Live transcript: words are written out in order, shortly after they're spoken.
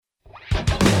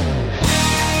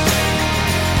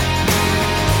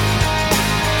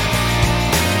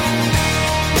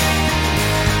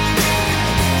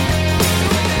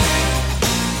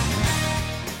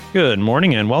Good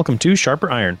morning and welcome to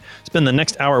Sharper Iron. Spend the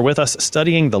next hour with us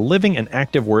studying the living and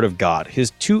active Word of God,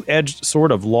 His two-edged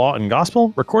sword of law and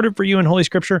gospel, recorded for you in Holy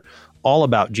Scripture, all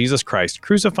about Jesus Christ,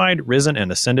 crucified, risen,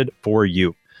 and ascended for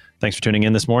you. Thanks for tuning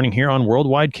in this morning here on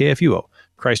Worldwide KFUO.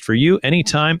 Christ for you,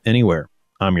 anytime, anywhere.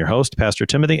 I'm your host, Pastor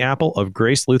Timothy Apple of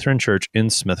Grace Lutheran Church in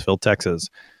Smithville, Texas.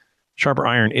 Sharper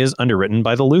Iron is underwritten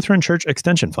by the Lutheran Church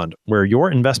Extension Fund, where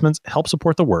your investments help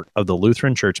support the work of the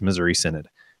Lutheran Church Missouri Synod.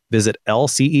 Visit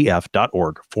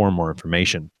lcef.org for more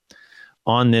information.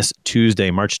 On this Tuesday,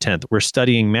 March 10th, we're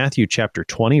studying Matthew chapter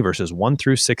 20, verses 1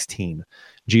 through 16.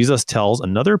 Jesus tells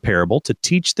another parable to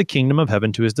teach the kingdom of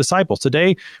heaven to his disciples.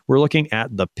 Today, we're looking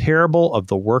at the parable of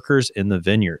the workers in the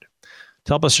vineyard.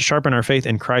 To help us sharpen our faith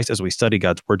in Christ as we study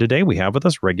God's Word today, we have with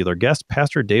us regular guest,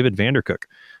 Pastor David Vandercook.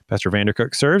 Pastor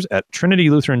Vandercook serves at Trinity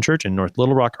Lutheran Church in North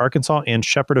Little Rock, Arkansas, and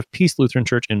Shepherd of Peace Lutheran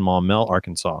Church in Maumelle,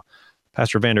 Arkansas.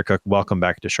 Pastor Vandercook, welcome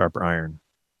back to Sharper Iron.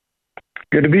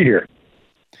 Good to be here.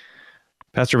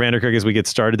 Pastor Vandercook, as we get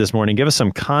started this morning, give us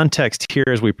some context here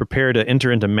as we prepare to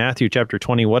enter into Matthew chapter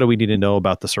 20. What do we need to know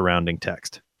about the surrounding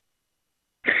text?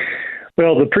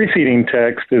 Well, the preceding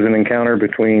text is an encounter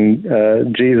between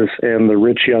Jesus and the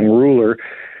rich young ruler,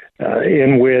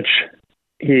 in which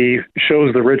he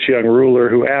shows the rich young ruler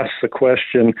who asks the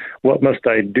question, what must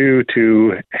I do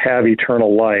to have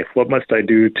eternal life? What must I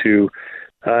do to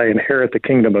inherit the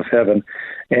kingdom of heaven?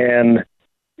 And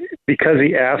because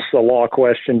he asks a law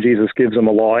question, Jesus gives him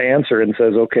a law answer and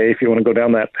says, okay, if you want to go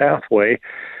down that pathway,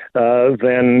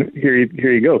 then here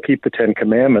you go, keep the 10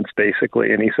 Commandments,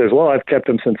 basically. And he says, well, I've kept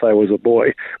them since I was a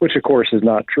boy, which of course is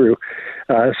not true.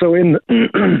 So in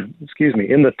in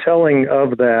the telling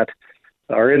of that,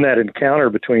 or in that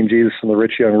encounter between Jesus and the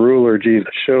rich young ruler,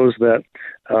 Jesus shows that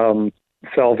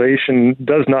salvation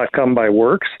does not come by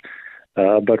works,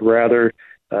 but rather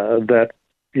that,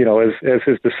 you know, as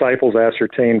his disciples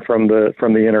ascertained from the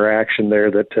interaction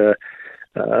there, that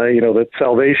that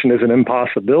salvation is an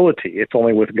impossibility. It's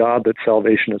only with God that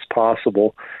salvation is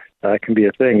possible, can be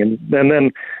a thing. And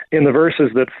then in the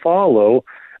verses that follow,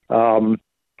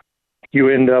 you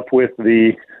end up with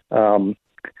the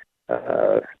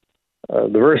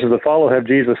verses that follow have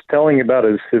Jesus telling about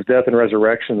his death and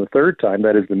resurrection the third time.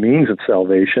 That is the means of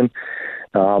salvation.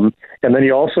 And then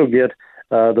you also get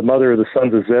the mother of the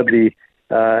sons of Zebedee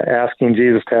asking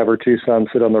Jesus to have her two sons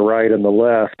sit on the right and the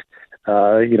left,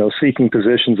 seeking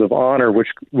positions of honor, which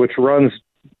runs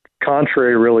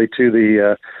contrary really to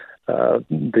the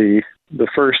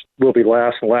first will be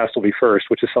last and last will be first,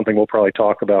 which is something we'll probably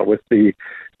talk about with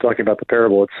talking about the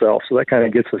parable itself. So that kind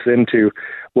of gets us into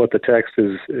what the text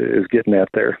is getting at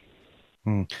there.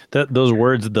 Those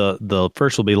words, the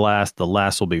first will be last, the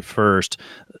last will be first,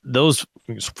 those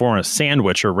form a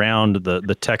sandwich around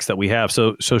the text that we have.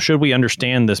 So should we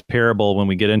understand this parable when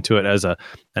we get into it as an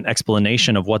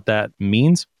explanation of what that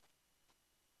means?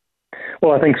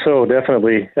 Well, I think so,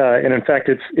 definitely. And in fact,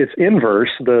 it's inverse.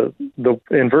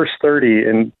 In verse 30,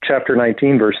 in chapter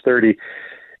 19, verse 30,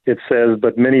 it says,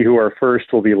 but many who are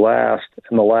first will be last,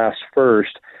 and the last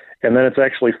first. And then it's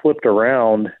actually flipped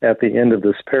around at the end of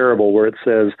this parable where it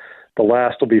says the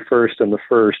last will be first and the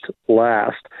first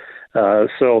last. I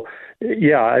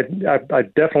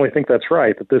definitely think that's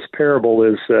right, that this parable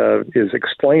is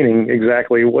explaining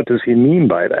exactly what does he mean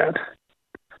by that.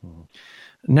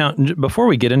 Now, before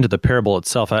we get into the parable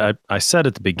itself, I said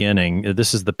at the beginning,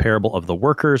 this is the parable of the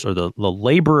workers or the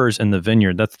laborers in the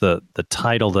vineyard. That's the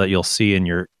title that you'll see in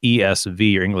your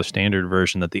ESV, your English Standard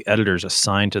Version, that the editors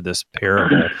assign to this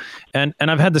parable. And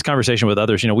I've had this conversation with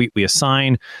others. You know, we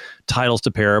assign titles to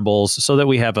parables so that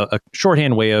we have a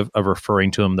shorthand way of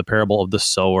referring to them, the parable of the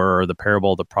sower or the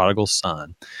parable of the prodigal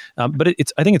son. But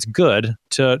I think it's good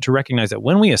to recognize that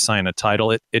when we assign a title,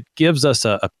 it gives us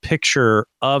a picture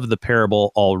of the parable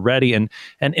already and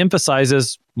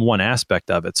emphasizes one aspect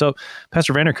of it. So,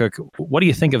 Pastor Vandercook, what do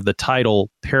you think of the title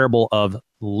Parable of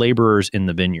Laborers in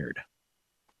the Vineyard?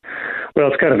 Well,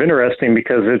 it's kind of interesting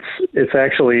because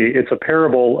it's a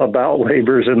parable about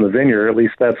laborers in the vineyard. At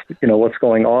least that's, what's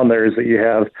going on there is that you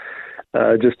have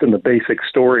just in the basic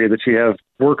story that you have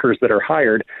workers that are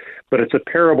hired, but it's a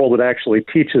parable that actually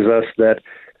teaches us that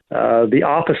the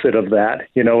opposite of that,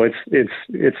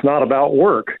 it's not about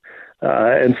work.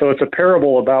 And so it's a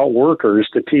parable about workers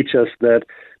to teach us that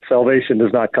salvation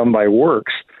does not come by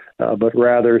works, but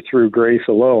rather through grace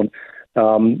alone.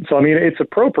 It's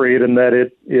appropriate in that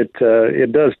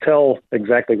it does tell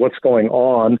exactly what's going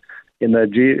on in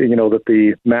that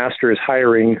the master is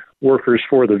hiring workers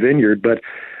for the vineyard, but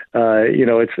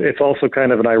it's also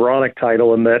kind of an ironic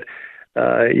title in that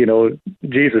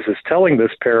Jesus is telling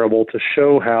this parable to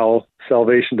show how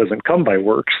salvation doesn't come by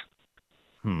works.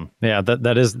 Yeah,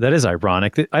 that is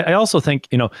ironic. I also think,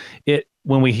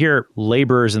 when we hear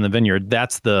laborers in the vineyard,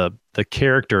 that's the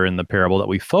character in the parable that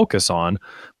we focus on,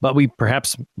 but we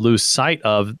perhaps lose sight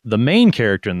of the main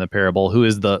character in the parable, who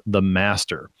is the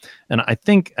master. And I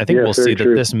think Yes, we'll see very that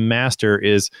true. this master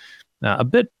is a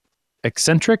bit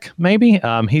eccentric, maybe.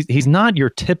 He's not your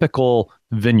typical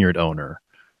vineyard owner.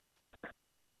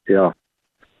 Yeah,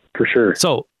 for sure.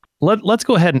 So let's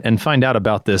go ahead and find out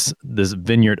about this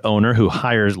vineyard owner who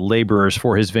hires laborers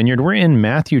for his vineyard. We're in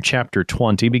Matthew chapter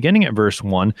 20, beginning at verse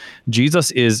 1.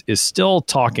 Jesus is still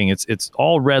talking. It's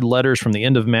all red letters from the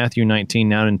end of Matthew 19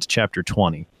 now into chapter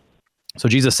 20. So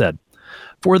Jesus said,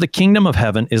 "For the kingdom of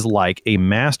heaven is like a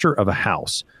master of a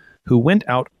house who went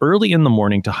out early in the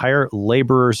morning to hire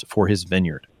laborers for his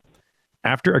vineyard.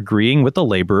 After agreeing with the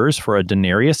laborers for a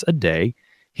denarius a day,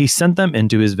 he sent them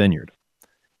into his vineyard.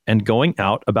 And going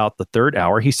out about the third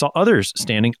hour, he saw others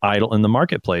standing idle in the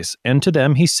marketplace. And to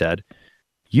them he said,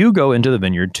 'You go into the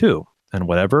vineyard too, and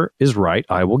whatever is right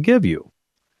I will give you.'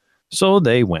 So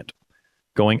they went.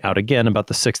 Going out again about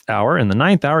the 6th hour and the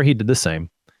 9th hour, he did the same.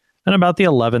 And about the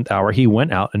 11th hour, he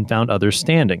went out and found others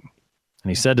standing. And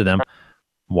he said to them,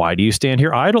 'Why do you stand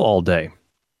here idle all day?'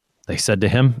 They said to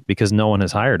him, 'Because no one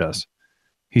has hired us.'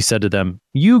 He said to them,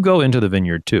 'You go into the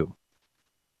vineyard too.'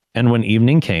 And when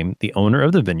evening came, the owner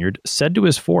of the vineyard said to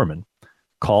his foreman,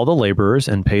 'Call the laborers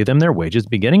and pay them their wages,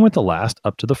 beginning with the last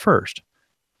up to the first.'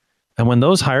 And when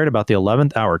those hired about the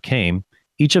 11th hour came,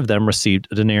 each of them received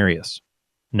a denarius.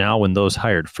 Now when those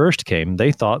hired first came,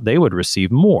 they thought they would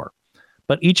receive more,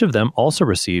 but each of them also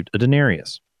received a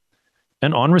denarius.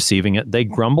 And on receiving it, they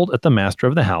grumbled at the master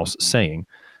of the house, saying,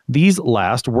 'These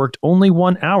last worked only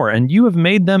 1 hour, and you have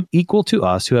made them equal to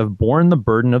us who have borne the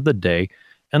burden of the day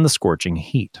and the scorching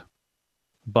heat.'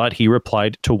 But he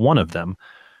replied to one of them,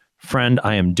 'Friend,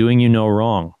 I am doing you no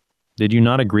wrong. Did you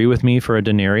not agree with me for a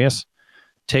denarius?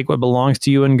 Take what belongs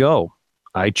to you and go.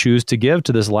 I choose to give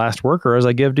to this last worker as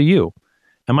I give to you.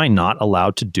 Am I not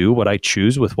allowed to do what I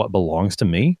choose with what belongs to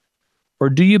me? Or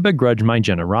do you begrudge my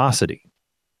generosity?'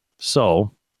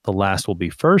 So the last will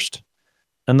be first,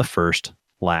 and the first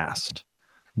last."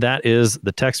 That is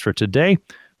the text for today,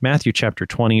 Matthew chapter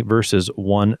 20, verses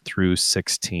 1 through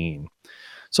 16.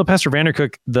 So, Pastor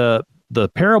Vandercook, the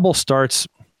parable starts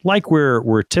like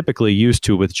we're typically used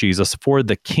to with Jesus. For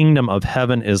the kingdom of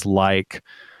heaven is like.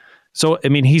 So, I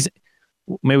mean,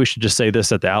 maybe we should just say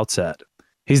this at the outset.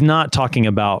 He's not talking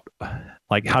about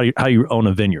like how you own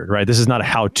a vineyard, right? This is not a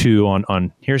how-to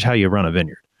on here's how you run a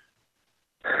vineyard.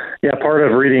 Yeah, part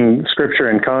of reading scripture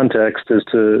in context is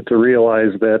to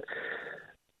realize that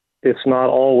it's not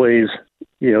always,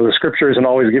 the scripture isn't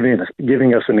always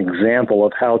giving us an example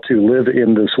of how to live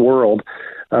in this world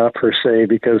per se,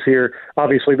 because here,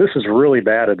 obviously, this is really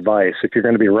bad advice if you're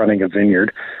going to be running a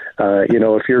vineyard.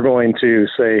 If you're going to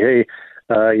say, hey,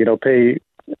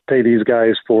 pay these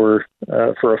guys for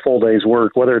a full day's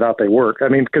work, whether or not they work. I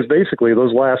mean, because basically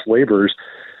those last laborers,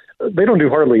 they don't do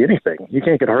hardly anything. You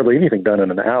can't get hardly anything done in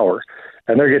an hour,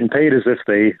 and they're getting paid as if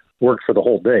they worked for the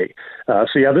whole day.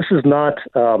 This is not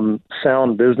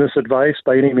sound business advice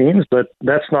by any means, but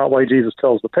that's not why Jesus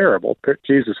tells the parable.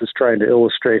 Jesus is trying to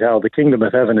illustrate how the kingdom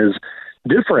of heaven is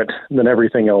different than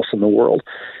everything else in the world.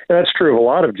 And that's true of a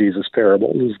lot of Jesus'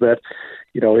 parables, is that,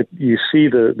 you see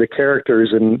the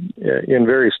characters in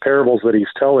various parables that he's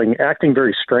telling acting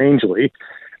very strangely,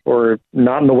 or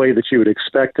not in the way that you would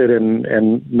expect it,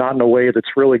 and not in a way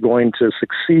that's really going to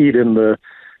succeed in the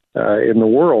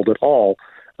world at all.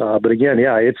 But again,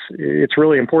 it's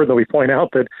really important that we point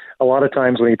out that a lot of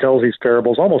times when he tells these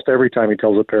parables, almost every time he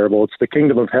tells a parable, it's the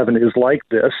kingdom of heaven is like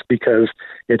this, because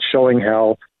it's showing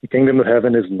how the kingdom of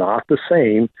heaven is not the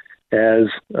same as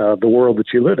the world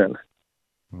that you live in.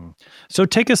 So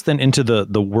take us then into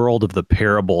the world of the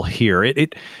parable here.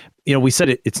 We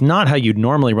said it's not how you'd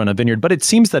normally run a vineyard, but it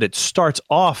seems that it starts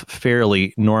off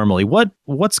fairly normally.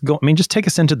 Just take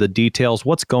us into the details.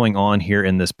 What's going on here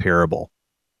in this parable?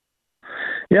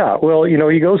 Yeah, well,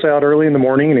 he goes out early in the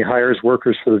morning and he hires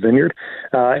workers for the vineyard,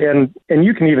 and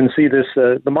you can even see this.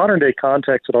 The modern day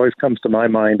context that always comes to my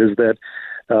mind is that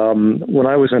when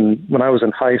I was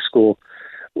in high school,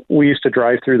 we used to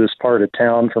drive through this part of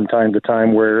town from time to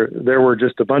time where there were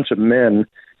just a bunch of men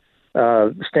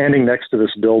standing next to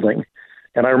this building.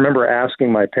 And I remember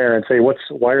asking my parents, hey,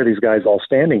 why are these guys all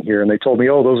standing here? And they told me,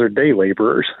 oh, those are day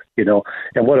laborers, and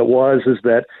what it was is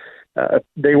that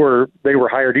they were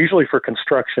hired usually for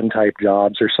construction type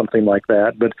jobs or something like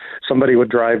that, but somebody would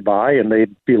drive by and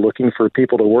they'd be looking for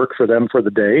people to work for them for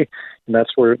the day, and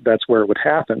that's where it would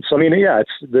happen. So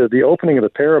it's the opening of the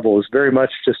parable is very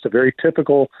much just a very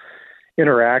typical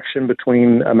interaction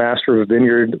between a master of a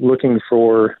vineyard looking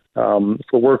for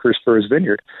workers for his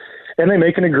vineyard, and they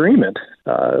make an agreement.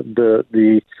 The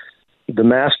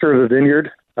master of the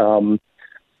vineyard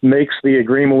makes the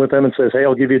agreement with them and says, "Hey,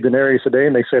 I'll give you a denarius a day,"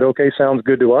 and they said, "Okay, sounds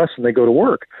good to us," and they go to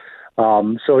work.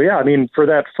 So yeah, I mean, for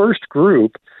that first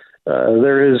group,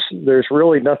 there's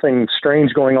really nothing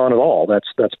strange going on at all.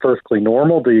 That's perfectly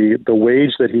normal. The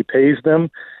wage that he pays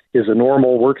them is a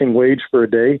normal working wage for a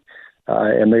day,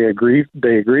 and they agree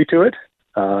to it,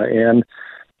 and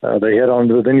they head on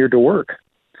to the vineyard to work.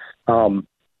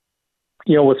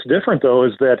 What's different though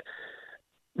is that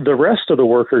the rest of the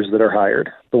workers that are hired,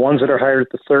 the ones that are hired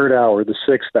at the third hour, the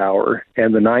sixth hour,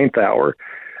 and the ninth hour,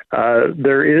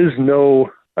 there is no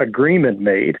agreement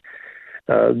made.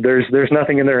 There's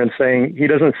nothing in there and saying, he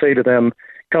doesn't say to them,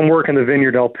 "Come work in the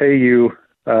vineyard, I'll pay you,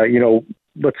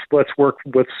 let's work,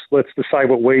 let's decide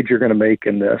what wage you're going to make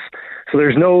in this." So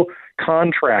there's no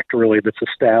contract really that's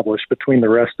established between the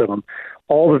rest of them.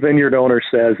 All the vineyard owner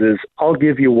says is, "I'll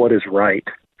give you what is right."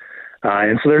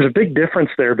 And so there's a big difference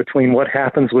there between what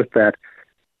happens with that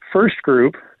first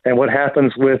group and what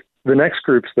happens with the next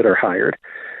groups that are hired,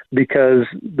 because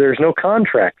there's no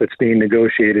contract that's being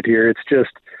negotiated here. It's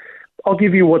just, "I'll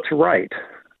give you what's right."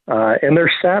 And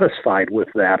they're satisfied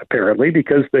with that, apparently,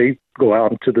 because they go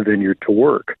out into the vineyard to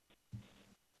work.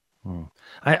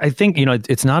 I think,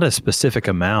 it's not a specific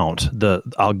amount,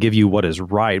 "I'll give you what is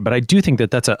right," but I do think that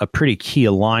that's a pretty key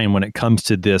line when it comes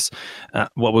to this,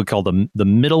 what we call the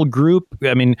middle group.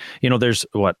 I mean, there's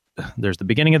the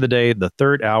beginning of the day, the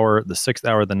third hour, the sixth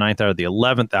hour, the ninth hour, the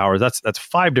 11th hour. That's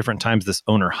 5 different times this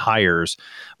owner hires.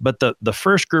 But the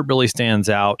first group really stands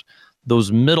out.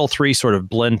 Those middle 3 sort of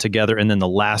blend together, and then the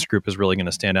last group is really going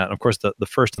to stand out. And of course, the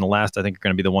first and the last, I think, are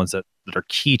going to be the ones that are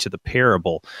key to the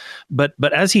parable. But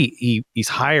as he's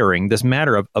hiring, this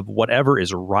matter of whatever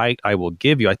is right, I will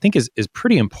give you, I think is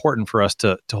pretty important for us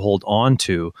to hold on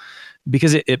to,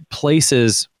 because it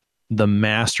places the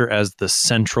master as the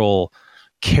central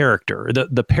character.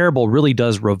 The parable really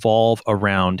does revolve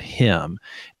around him,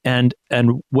 and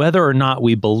whether or not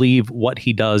we believe what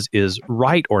he does is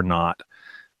right or not,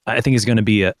 I think is going to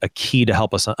be a key to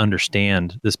help us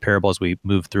understand this parable as we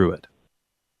move through it.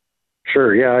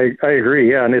 Sure. Yeah, I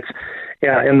agree. Yeah.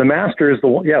 And the master is the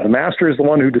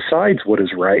one who decides what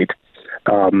is right.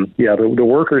 The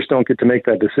workers don't get to make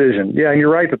that decision. Yeah. And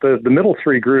you're right that the middle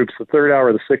 3 groups, the third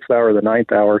hour, the sixth hour, the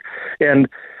ninth hour, and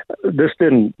this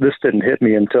didn't hit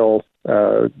me until,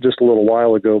 just a little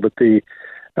while ago, but the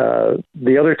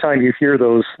other time you hear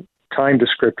those time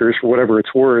descriptors, for whatever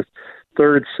it's worth,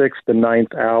 third, sixth, and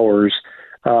ninth hours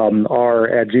are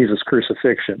at Jesus'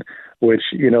 crucifixion, which,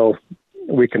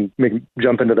 we can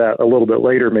jump into that a little bit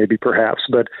later, maybe perhaps.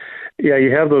 But yeah,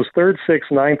 you have those third,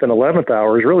 sixth, ninth, and 11th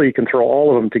hours. Really, you can throw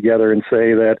all of them together and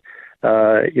say that,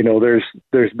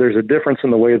 there's a difference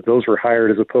in the way that those were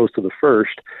hired as opposed to the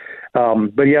first.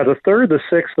 But yeah, the third, the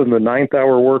sixth, and the ninth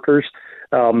hour workers,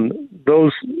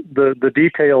 the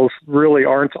details really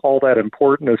aren't all that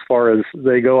important as far as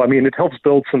they go. I mean, it helps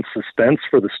build some suspense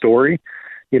for the story,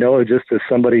 just as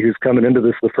somebody who's coming into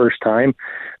this the first time,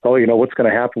 what's going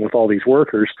to happen with all these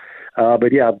workers.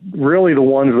 But yeah, really the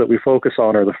ones that we focus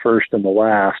on are the first and the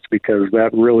last, because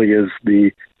that really is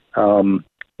the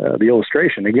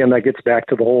illustration. Again, that gets back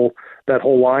to that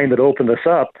whole line that opened us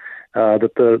up,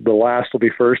 that the last will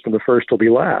be first and the first will be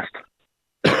last.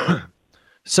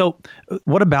 So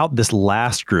what about this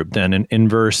last group then in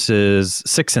verses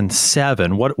 6 and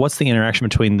 7? What's the interaction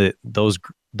between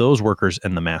those workers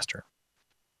and the master?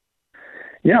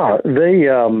 Yeah, they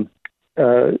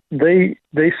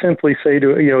simply say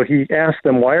he asked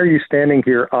them, "Why are you standing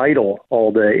here idle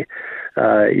all day?"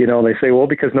 And they say, "Well,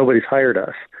 because nobody's hired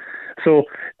us." So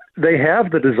they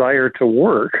have the desire to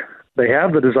work. They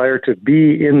have the desire to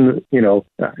be in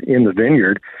the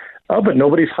vineyard, but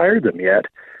nobody's hired them yet.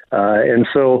 And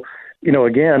so,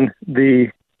 again,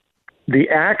 the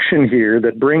action here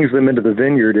that brings them into the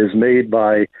vineyard is made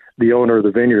by the owner of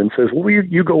the vineyard and says, "Well,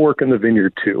 you go work in the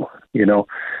vineyard too."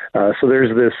 So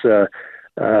there's this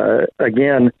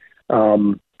again.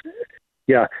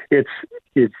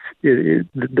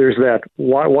 There's that.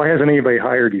 Why hasn't anybody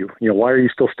hired you? Why are you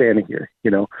still standing here?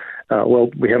 Well,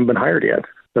 we haven't been hired yet.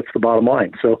 That's the bottom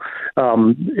line. So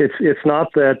it's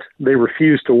not that they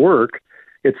refuse to work.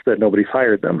 It's that nobody's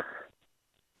hired them.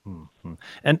 Mm-hmm.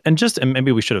 And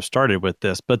maybe we should have started with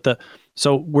this, but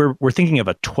so we're thinking of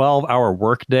a 12-hour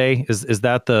workday. Is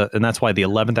that and that's why the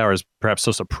 11th hour is perhaps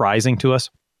so surprising to us?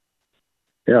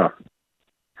 Yeah.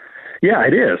 Yeah,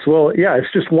 it is. Well, yeah,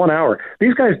 it's just 1 hour.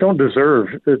 These guys don't deserve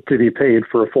to be paid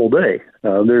for a full day.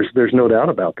 There's no doubt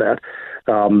about that.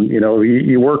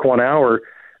 You work 1 hour.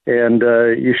 and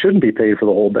you shouldn't be paid for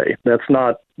the whole day. That's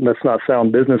not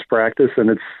sound business practice,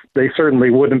 and they certainly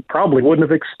probably wouldn't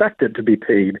have expected to be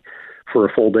paid for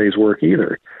a full day's work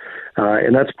either.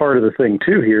 And that's part of the thing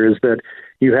too here is that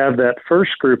you have that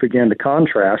first group again to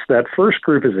contrast. That first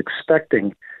group is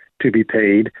expecting to be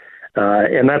paid,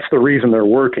 and that's the reason they're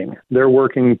working. They're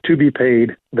working to be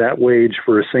paid that wage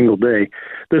for a single day.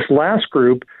 This last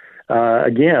group,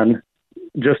 again,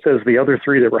 just as the other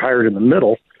three that were hired in the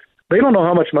middle, they don't know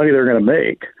how much money they're going to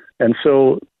make. And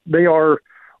so they are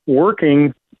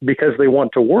working because they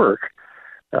want to work.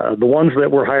 The ones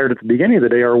that were hired at the beginning of the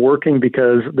day are working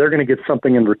because they're going to get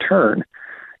something in return.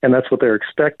 And that's what they're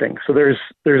expecting. So there's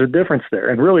a difference there.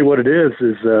 And really what it is,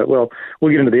 well,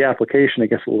 we'll get into the application, I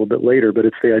guess, a little bit later, but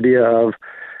it's the idea of,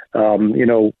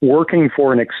 working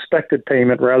for an expected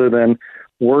payment rather than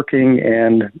working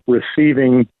and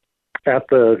receiving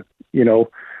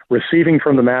receiving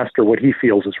from the master what he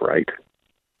feels is right.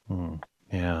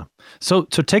 Yeah. So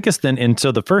take us then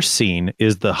into the first scene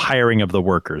is the hiring of the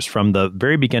workers from the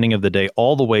very beginning of the day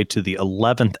all the way to the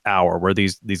 11th hour where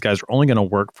these guys are only going to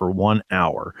work for 1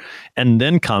 hour. And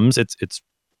then comes, it's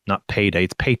not payday,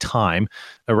 it's pay time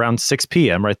around 6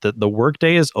 p.m., right? The work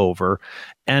day is over.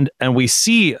 And we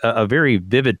see a very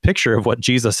vivid picture of what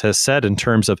Jesus has said in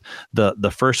terms of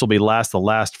the first will be last, the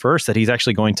last first, that he's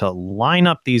actually going to line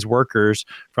up these workers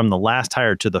from the last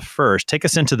hire to the first. Take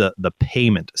us into the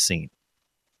payment scene.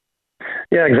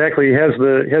 Yeah, exactly. He has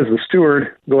the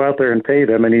steward go out there and pay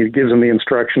them, and he gives them the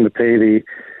instruction to pay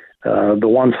the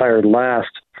ones hired last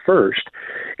first.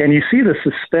 And you see the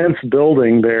suspense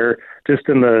building there, just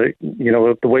in the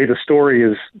way the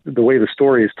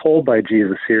story is told by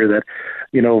Jesus here. That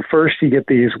first you get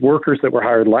these workers that were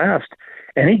hired last,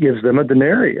 and he gives them a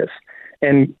denarius.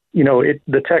 And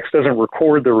the text doesn't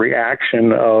record the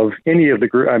reaction of any of the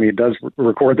group. I mean, it does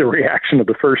record the reaction of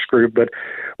the first group, but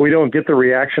we don't get the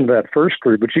reaction of that first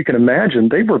group. But you can imagine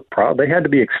they had to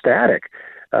be ecstatic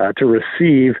to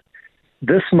receive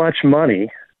this much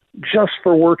money just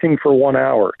for working for 1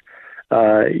 hour.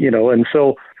 And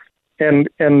so, and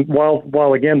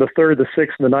while again the third, the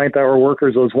sixth, and the ninth hour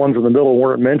workers, those ones in the middle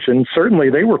weren't mentioned,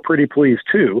 certainly they were pretty pleased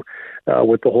too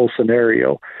with the whole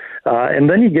scenario. And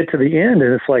then you get to the end,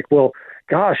 and it's like, well,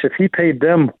 gosh, if he paid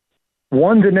them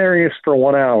 1 denarius for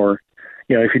 1 hour,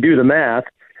 if you do the math,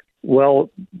 well,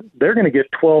 they're going to get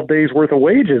 12 days worth of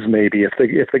wages maybe. If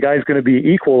the guy's going to be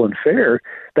equal and fair,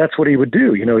 that's what he would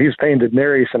do. He's paying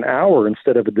denarius an hour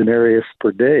instead of a denarius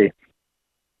per day.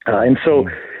 And so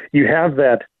you have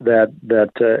that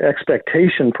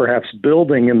expectation perhaps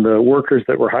building in the workers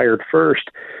that were hired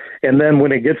first. And then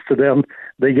when it gets to them,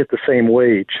 they get the same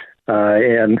wage.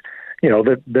 And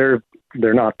that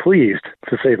they're not pleased,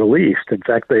 to say the least. In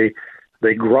fact,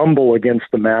 they grumble against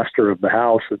the master of the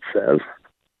house, it says.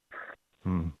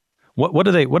 What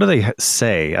do they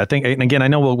say? I think, and again, I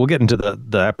know we'll get into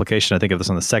the application, I think, of this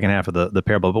on the second half of the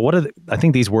parable, but I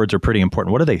think these words are pretty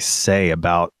important. What do they say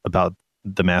about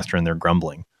the master and their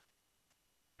grumbling?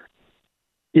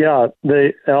 Yeah,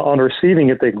 they on receiving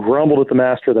it, they grumbled at the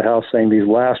master of the house, saying, "These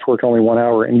last work only 1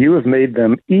 hour, and you have made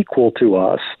them equal to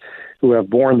us, who have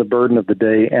borne the burden of the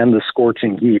day and the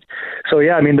scorching heat." So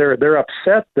yeah, I mean, they're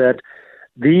upset that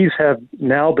these have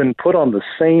now been put on the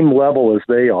same level as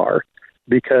they are,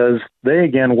 because they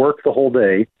again work the whole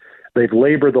day, they've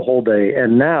labored the whole day,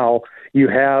 and now you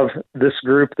have this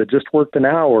group that just worked an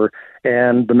hour,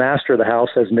 and the master of the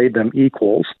house has made them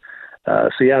equals.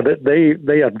 So yeah,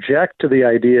 they object to the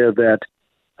idea that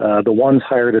the ones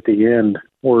hired at the end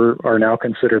are now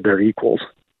considered their equals.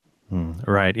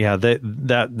 Right. Yeah.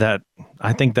 That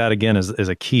I think that again is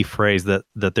a key phrase,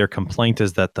 that their complaint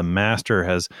is that the master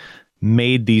has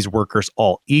made these workers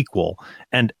all equal.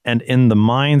 And in the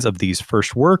minds of these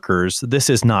first workers,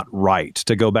 this is not right.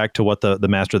 To go back to what the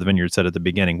master of the vineyard said at the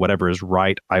beginning, whatever is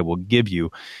right, I will give you.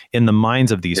 In the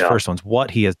minds of these first ones, what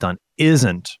he has done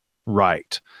isn't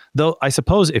right. Though I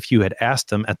suppose if you had asked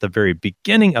them at the very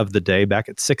beginning of the day, back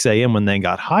at 6 a.m. when they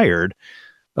got hired,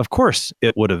 of course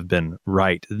it would have been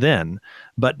right then.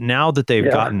 But now that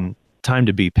they've gotten time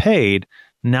to be paid,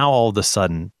 now all of a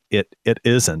sudden it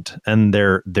isn't, and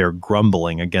they're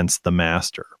grumbling against the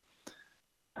master.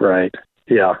 Right.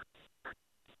 Yeah.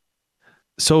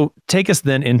 So take us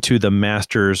then into the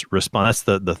master's response.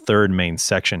 That's the third main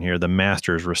section here, the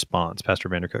master's response. Pastor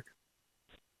Vandercook.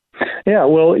 Yeah,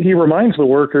 well, he reminds the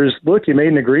workers, look, you made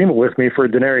an agreement with me for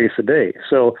a denarius a day.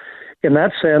 So in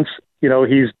that sense,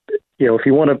 he's, if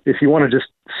you want to just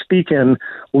speak in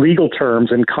legal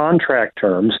terms and contract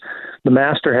terms, the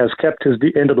master has kept his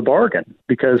end of the bargain,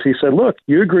 because he said, look,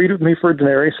 you agreed with me for a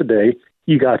denarius a day,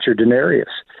 you got your denarius.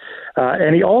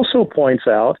 And he also points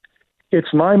out,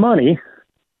 it's my money.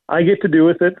 I get to do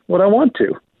with it what I want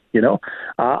to.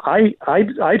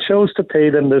 I chose to pay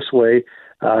them this way,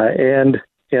 and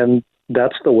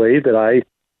that's the way that I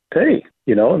pay.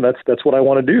 And that's what I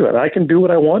want to do, and I can do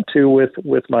what I want to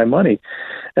with my money.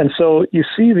 And so you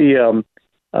see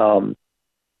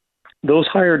those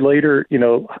hired later,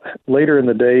 later in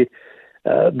the day.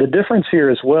 The difference here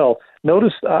as well.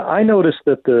 I noticed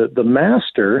that the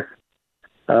master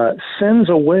sends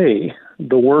away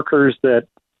the workers that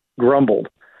grumbled.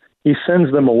 He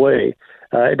sends them away.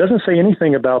 It doesn't say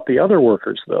anything about the other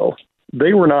workers, though.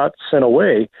 They were not sent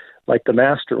away like the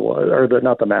master was, or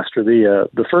not the master,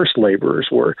 the first laborers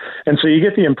were. And so you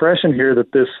get the impression here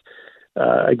that this,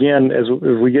 again, as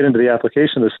we get into the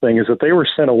application of this thing, is that they were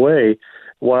sent away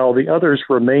while the others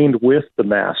remained with the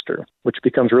master, which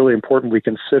becomes really important. We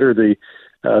consider the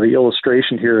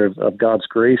illustration here of God's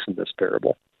grace in this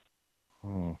parable.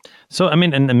 So, I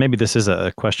mean, and maybe this is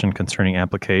a question concerning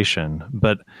application,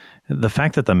 but the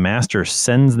fact that the master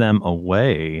sends them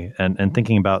away and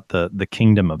thinking about the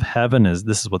kingdom of heaven this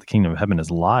is what the kingdom of heaven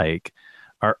is like.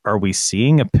 Are we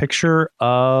seeing a picture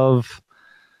of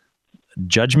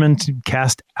judgment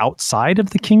cast outside of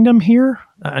the kingdom here?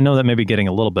 I know that may be getting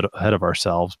a little bit ahead of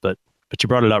ourselves, but you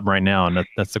brought it up right now, and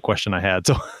that's the question I had.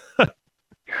 So.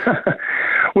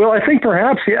 Well, I think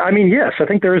perhaps, yes, I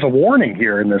think there is a warning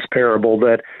here in this parable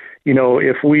that,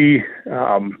 if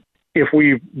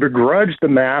we begrudge the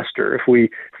master, if we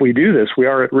do this, we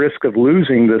are at risk of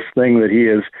losing this thing that he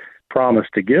has promised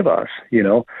to give us,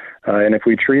 and if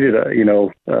we treat it,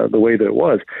 the way that it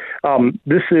was.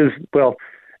 This is the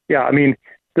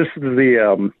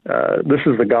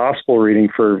gospel reading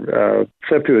for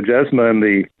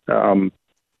Septuagesima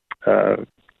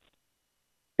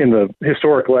in the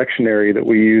historic lectionary that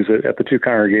we use at the two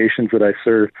congregations that I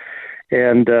serve.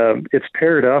 And it's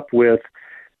paired up with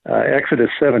Exodus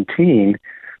 17,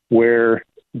 where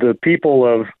the people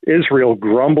of Israel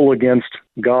grumble against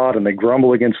God and they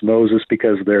grumble against Moses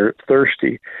because they're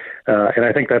thirsty. And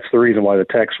I think that's the reason why the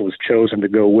text was chosen to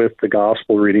go with the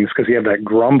gospel readings, because you have that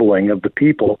grumbling of the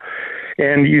people.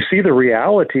 And you see the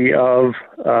reality of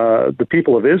the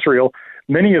people of Israel.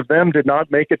 Many of them did not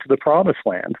make it to the promised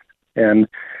land. And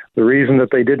the reason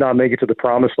that they did not make it to the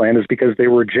promised land is because they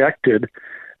rejected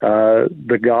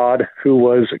the God who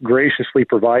was graciously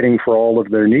providing for all of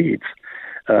their needs.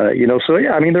 There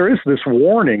is this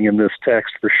warning in this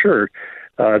text for sure,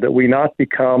 that we not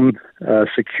become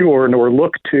secure nor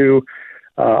look to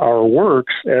our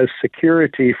works as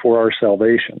security for our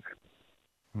salvation.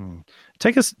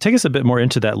 Take us a bit more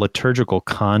into that liturgical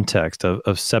context of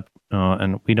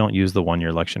and we don't use the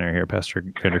one-year lectionary here, Pastor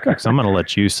Vandercook, so I'm going to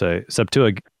let you say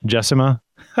Septuagesima.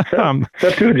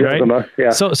 Septuagesima, right?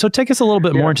 Yeah. So take us a little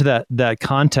bit more into that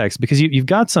context, because you've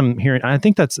got some here. I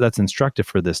think that's instructive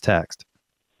for this text.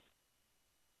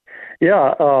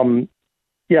 Yeah.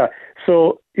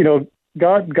 So,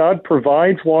 God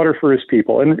provides water for his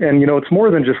people. And it's more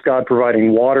than just God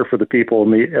providing water for the people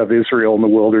of Israel in the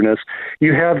wilderness.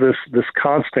 You have this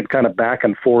constant kind of back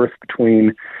and forth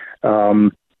between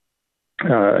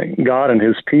God and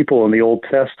his people in the Old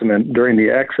Testament during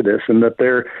the Exodus, and that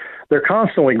they're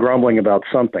constantly grumbling about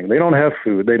something. They don't have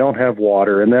food, they don't have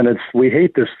water, and then we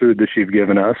hate this food that you've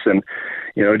given us, and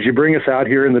did you bring us out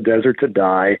here in the desert to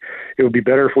die? It would be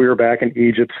better if we were back in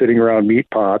Egypt sitting around meat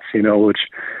pots, which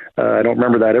I don't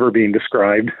remember that ever being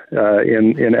described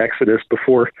in Exodus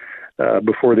before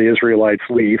the Israelites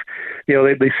leave.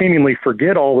 They seemingly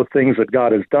forget all the things that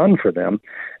God has done for them.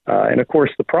 And of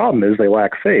course, the problem is they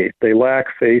lack faith. They lack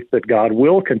faith that God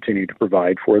will continue to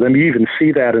provide for them. You even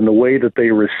see that in the way that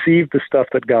they receive the stuff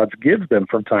that God gives them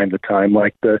from time to time,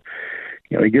 like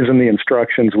he gives them the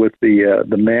instructions with the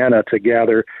manna to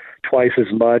gather twice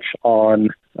as much on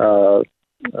the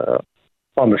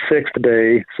sixth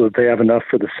day so that they have enough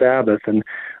for the Sabbath. And,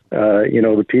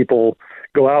 the people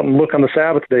go out and look on the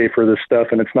Sabbath day for this stuff,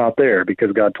 and it's not there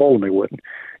because God told them they wouldn't.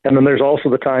 And then there's also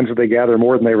the times that they gather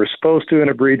more than they were supposed to, and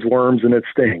it breeds worms and it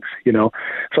stinks, So,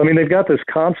 they've got this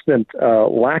constant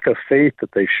lack of faith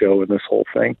that they show in this whole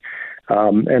thing.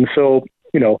 But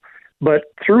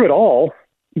through it all,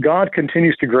 God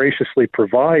continues to graciously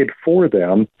provide for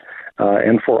them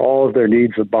and for all of their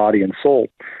needs of body and soul.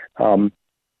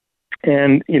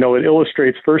 It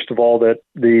illustrates, first of all, that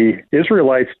the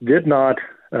Israelites did not,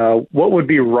 what would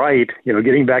be right,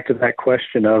 getting back to that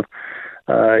question of,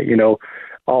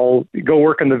 I'll go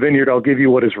work in the vineyard, I'll give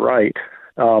you what is right.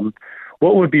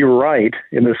 what would be right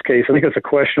in this case? I think it's a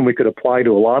question we could apply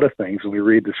to a lot of things when we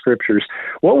read the scriptures.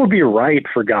 What would be right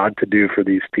for God to do for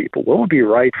these people? What would be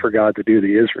right for God to do to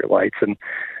the Israelites? And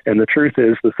the truth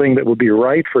is, the thing that would be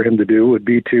right for him to do would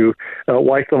be to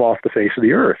wipe them off the face of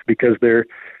the earth, because they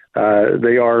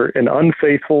are an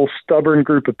unfaithful, stubborn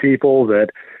group of people that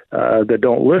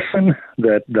don't listen,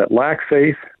 that lack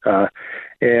faith,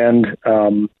 and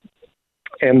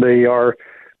they are.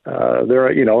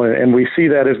 And we see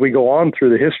that as we go on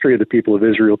through the history of the people of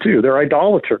Israel too. They're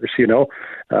idolaters,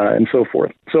 and so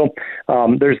forth. So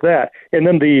there's that. And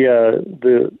then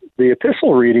the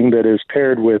epistle reading that is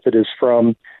paired with it is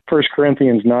from 1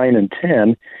 Corinthians 9 and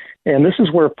 10. And this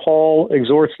is where Paul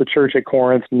exhorts the church at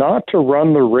Corinth not to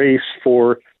run the race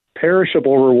for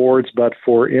perishable rewards, but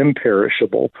for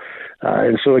imperishable.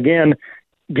 And so again,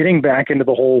 getting back into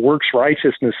the whole works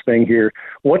righteousness thing here,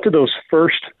 what do those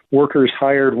first workers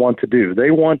hired want to do?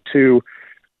 They want to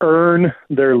earn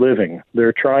their living.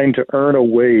 They're trying to earn a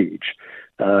wage.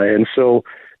 And so,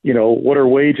 what are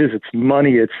wages? It's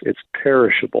money. It's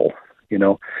perishable,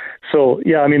 So,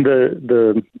 yeah, I mean,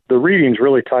 the readings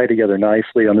really tie together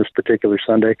nicely on this particular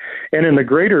Sunday. And in the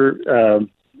greater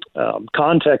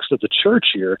context of the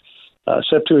church here,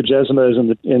 Septuagesima is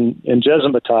in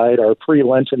Jesumatide, our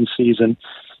pre-Lenten season,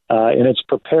 and it's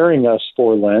preparing us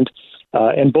for Lent.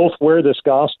 And both where this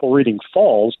gospel reading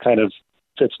falls kind of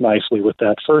fits nicely with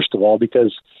that, first of all,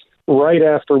 because right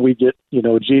after we get,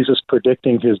 Jesus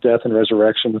predicting his death and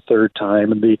resurrection the third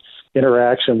time and the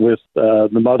interaction with the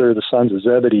mother of the sons of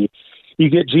Zebedee, you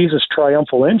get Jesus'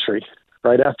 triumphal entry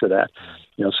right after that.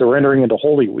 So we're entering into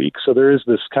Holy Week. So there is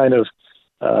this kind of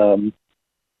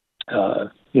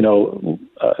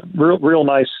real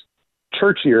nice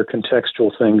churchier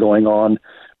contextual thing going on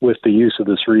with the use of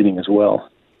this reading as well.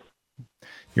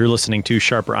 You're listening to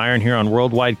Sharper Iron here on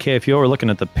Worldwide KFUO. We're looking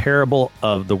at the parable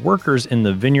of the workers in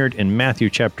the vineyard in Matthew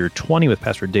chapter 20 with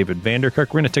Pastor David Vandercook.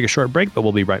 We're going to take a short break, but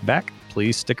we'll be right back.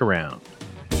 Please stick around.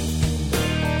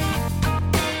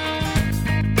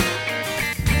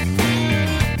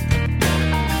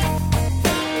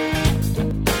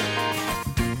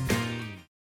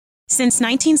 Since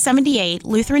 1978,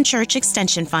 Lutheran Church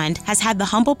Extension Fund has had the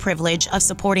humble privilege of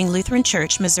supporting Lutheran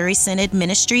Church Missouri Synod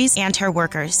ministries and her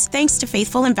workers. Thanks to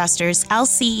faithful investors,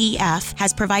 LCEF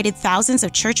has provided thousands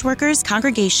of church workers,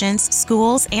 congregations,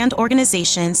 schools, and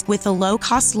organizations with the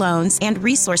low-cost loans and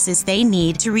resources they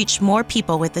need to reach more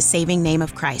people with the saving name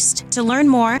of Christ. To learn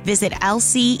more, visit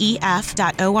lcef.org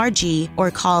or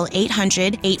call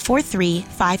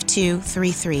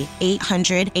 800-843-5233,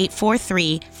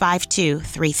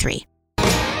 800-843-5233.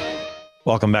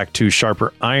 Welcome back to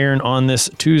Sharper Iron. On this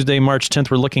Tuesday, March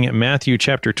 10th, we're looking at Matthew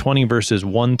chapter 20, verses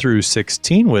 1 through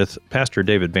 16 with Pastor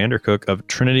David Vandercook of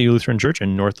Trinity Lutheran Church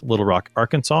in North Little Rock,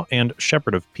 Arkansas, and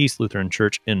Shepherd of Peace Lutheran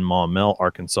Church in Maumelle,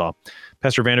 Arkansas.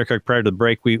 Pastor Vandercook, prior to the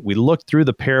break, we looked through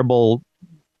the parable,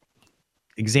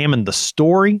 examined the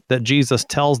story that Jesus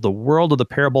tells, the world of the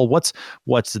parable, what's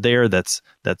there that's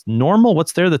normal,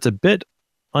 what's there that's a bit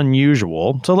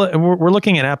unusual. So we're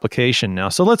looking at application now.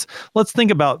 So let's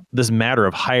think about this matter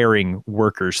of hiring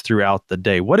workers throughout the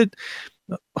day.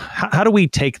 How do we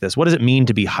take this? What does it mean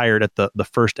to be hired at the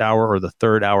first hour or the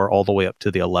third hour all the way up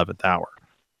to the 11th hour?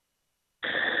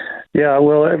 Yeah,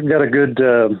 well, I've got a good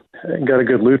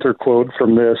Luther quote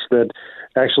from this that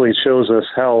actually shows us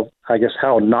how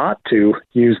not to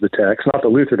use the text. Not that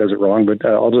Luther does it wrong, but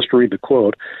I'll just read the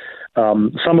quote.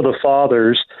 Some of the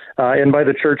fathers, and by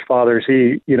the church fathers,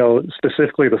 he,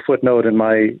 specifically the footnote in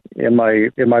my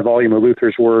volume of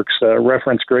Luther's works,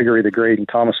 reference Gregory the Great and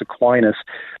Thomas Aquinas,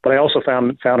 but I also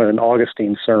found it in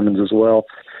Augustine's sermons as well.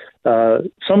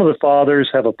 Some of the fathers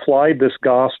have applied this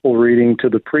gospel reading to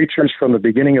the preachers from the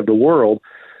beginning of the world,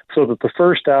 so that the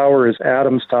first hour is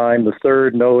Adam's time, the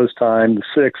third Noah's time, the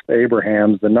sixth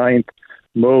Abraham's, the ninth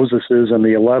Moses's, and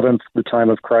the 11th the time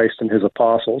of Christ and his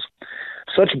apostles.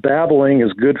 Such babbling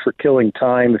is good for killing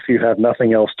time if you have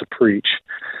nothing else to preach.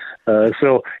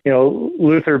 So,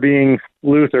 Luther being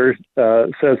Luther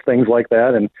says things like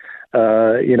that, and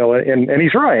and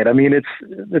he's right. I mean, it's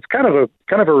kind of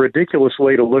a ridiculous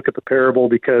way to look at the parable,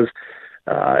 because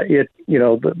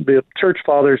the church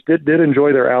fathers did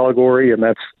enjoy their allegory, and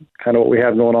that's kind of what we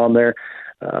have going on there.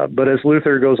 But as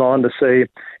Luther goes on to say,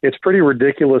 it's pretty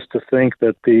ridiculous to think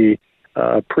that the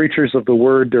preachers of the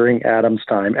word during Adam's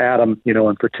time, Adam,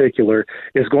 in particular,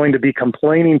 is going to be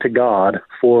complaining to God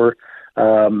for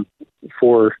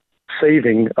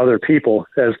saving other people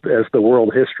as the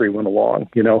world history went along,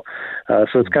 So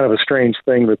it's kind of a strange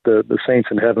thing that the saints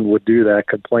in heaven would do that,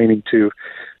 complaining to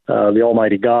the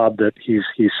Almighty God that he's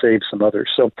saved some others.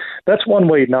 So that's one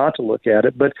way not to look at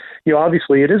it. But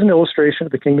obviously, it is an illustration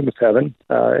of the kingdom of heaven,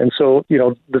 and so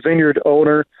the vineyard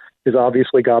owner is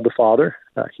obviously God the Father.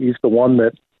 He's the one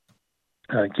that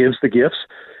gives the gifts.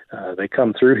 They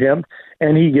come through him,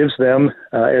 and he gives them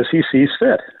as he sees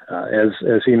fit,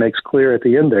 as he makes clear at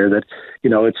the end there that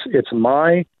it's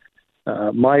my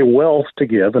wealth to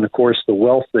give, and of course the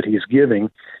wealth that he's giving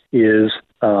is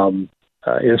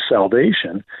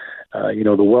salvation.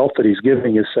 The wealth that he's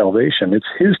giving is salvation. It's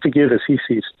his to give as he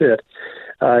sees fit,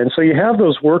 and so you have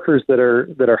those workers that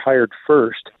are hired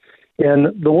first,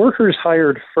 and the workers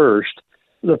hired first.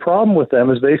 The problem with them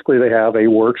is basically they have a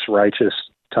works righteous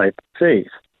type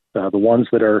faith. The ones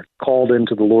that are called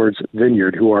into the Lord's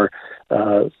vineyard, who are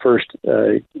first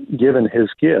given his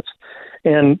gifts.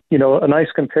 And, a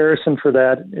nice comparison for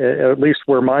that, at least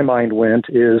where my mind went,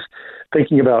 is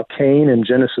thinking about Cain in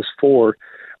Genesis 4,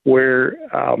 where,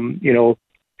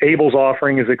 Abel's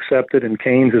offering is accepted and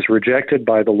Cain's is rejected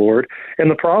by the Lord.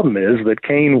 And the problem is that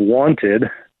Cain wanted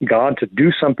God to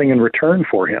do something in return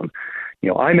for him.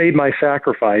 I made my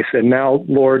sacrifice, and now,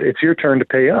 Lord, it's your turn to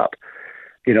pay up.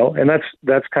 And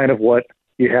that's kind of what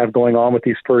you have going on with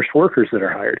these first workers that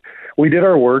are hired. We did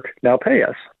our work, now pay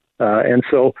us. And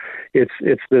so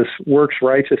it's this works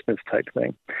righteousness type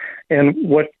thing. And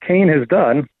what Cain has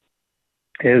done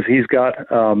is he's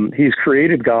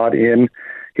created God in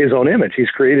his own image. He's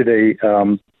created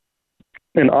an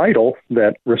idol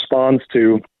that responds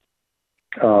to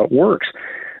works.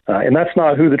 And that's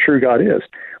not who the true God is.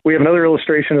 We have another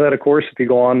illustration of that, of course, if you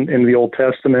go on in the Old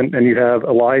Testament and you have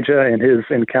Elijah and his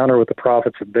encounter with the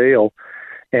prophets of Baal,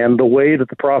 and the way that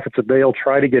the prophets of Baal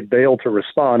try to get Baal to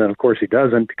respond, and of course he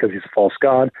doesn't because he's a false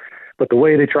god, but the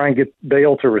way they try and get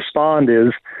Baal to respond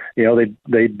is,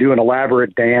 they do an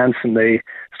elaborate dance and they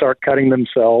start cutting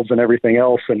themselves and everything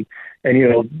else, and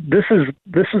this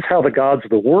is how the gods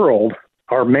of the world,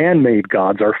 our man-made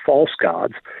gods, our false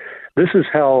gods, this is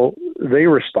how they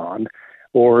respond.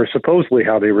 Or supposedly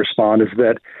how they respond is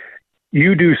that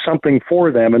you do something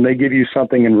for them and they give you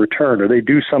something in return, or they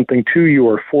do something to you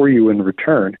or for you in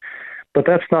return. But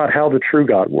that's not how the true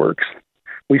God works.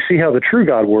 We see how the true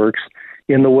God works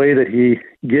in the way that he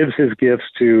gives his gifts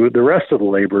to the rest of the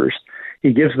laborers.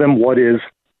 He gives them what is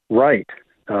right,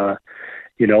 and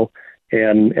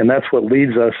that's what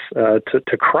leads us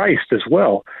to Christ as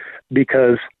well,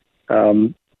 because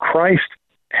Christ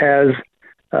has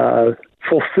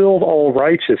fulfilled all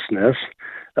righteousness,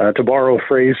 to borrow a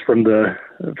phrase from the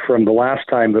last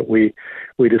time that we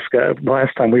discussed,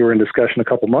 last time we were in discussion a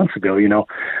couple months ago.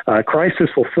 Christ has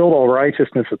fulfilled all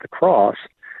righteousness at the cross,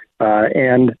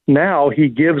 and now he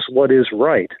gives what is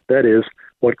right. That is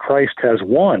what Christ has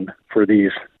won for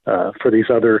these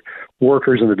other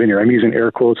workers in the vineyard. I'm using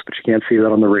air quotes, but you can't see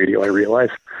that on the radio, I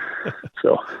realize.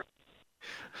 So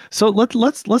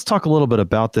let's talk a little bit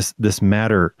about this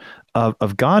matter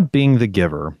of God being the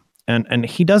giver, and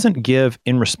he doesn't give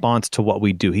in response to what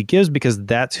we do. He gives because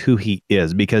that's who he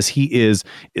is, because he is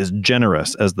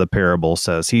generous, as the parable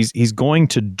says. He's going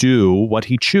to do what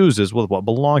he chooses with what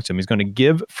belongs to him. He's going to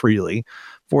give freely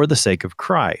for the sake of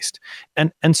Christ.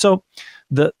 And so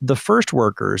the first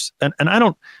workers, and I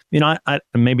don't, I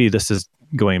maybe this is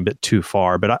going a bit too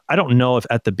far, but I don't know if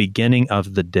at the beginning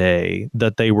of the day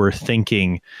that they were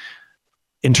thinking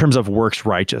in terms of works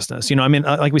righteousness.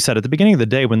 Like we said, at the beginning of the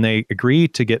day, when they agree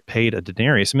to get paid a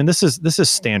denarius, this is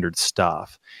standard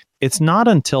stuff. It's not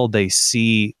until they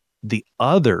see the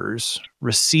others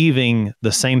receiving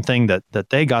the same thing that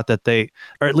they got, that they,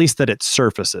 or at least that it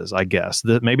surfaces, I guess,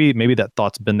 that maybe that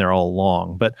thought's been there all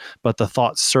along, but the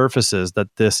thought surfaces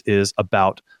that this is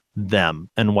about them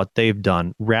and what they've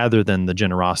done, rather than the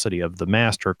generosity of the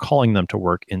master calling them to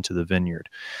work into the vineyard.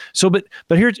 So, but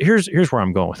here's where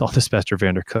I'm going with all this, Pastor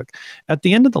Vandercook. At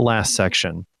the end of the last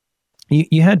section,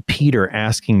 you had Peter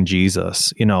asking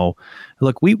Jesus,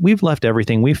 look, we've left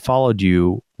everything, we've followed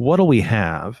you. What'll we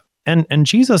have? And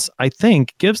Jesus, I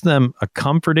think, gives them a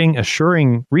comforting,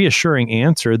 reassuring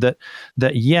answer that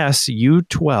yes, you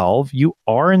 12, you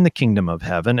are in the kingdom of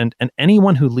heaven, and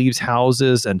anyone who leaves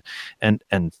houses and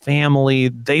family,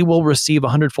 they will receive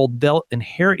 100-fold. They'll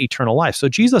inherit eternal life. So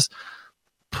Jesus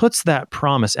puts that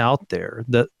promise out there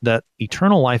that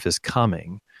eternal life is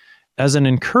coming as an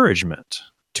encouragement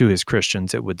to his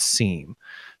Christians, it would seem.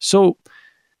 So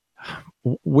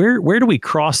where do we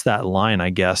cross that line, I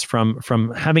guess,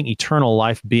 from having eternal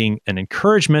life being an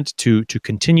encouragement to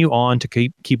continue on, to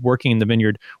keep working in the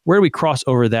vineyard? Where do we cross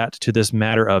over that to this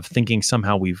matter of thinking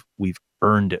somehow we've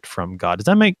earned it from God? Does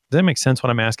that make sense, what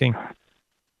I'm asking?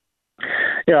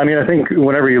 Yeah, I think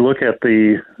whenever you look at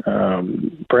the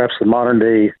perhaps the modern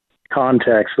day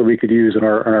context that we could use in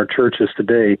our churches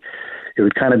today, it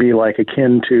would kind of be like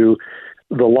akin to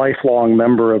the lifelong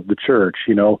member of the church.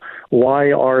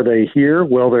 Why are they here?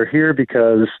 Well, they're here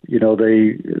because,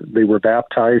 they were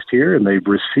baptized here and they've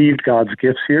received God's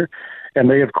gifts here. And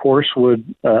they, of course, would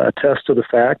attest to the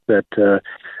fact that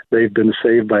they've been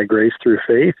saved by grace through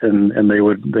faith, and they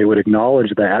would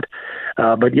acknowledge that.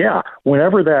 But yeah,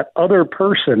 whenever that other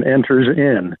person enters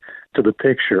in to the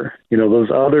picture, those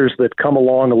others that come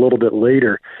along a little bit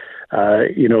later,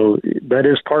 that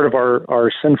is part of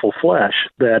our sinful flesh,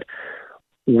 that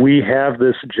we have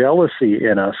this jealousy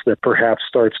in us that perhaps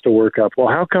starts to work up. Well,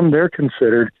 how come they're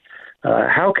considered?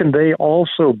 How can they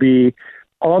also be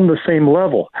on the same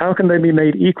level? How can they be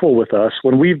made equal with us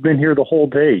when we've been here the whole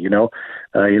day?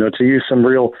 To use some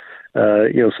real,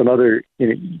 some other,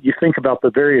 you think about the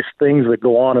various things that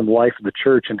go on in the life of the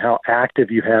church and how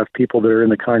active you have people that are in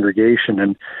the congregation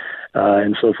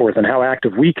and so forth, and how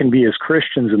active we can be as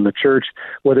Christians in the church,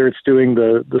 whether it's doing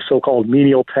the so-called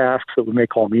menial tasks that we may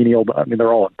call menial, but I mean,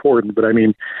 they're all important, but I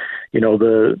mean,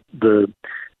 the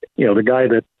guy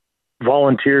that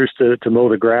volunteers to mow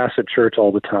the grass at church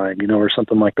all the time, or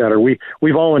something like that, or we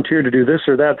volunteer to do this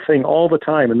or that thing all the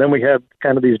time, and then we have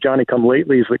kind of these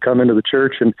Johnny-come-latelys that come into the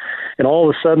church, and all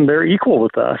of a sudden they're equal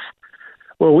with us.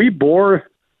 Well, we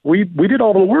did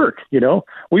all the work,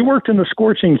 we worked in the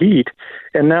scorching heat,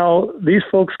 and now these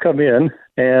folks come in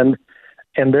and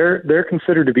they're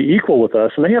considered to be equal with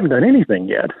us, and they haven't done anything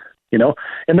yet.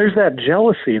 And there's that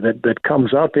jealousy that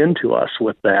comes up into us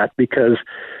with that because,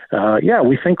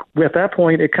 we think at that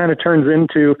point it kind of turns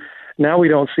into, now we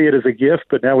don't see it as a gift,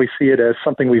 but now we see it as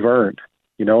something we've earned,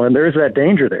 and there's that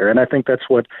danger there. And I think that's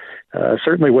what,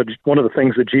 certainly one of the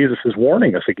things that Jesus is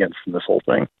warning us against in this whole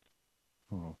thing.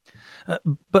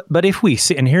 But if we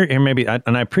see, and here maybe,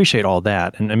 and I appreciate all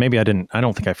that, and maybe I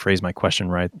don't think I phrased my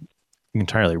question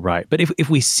entirely right. But if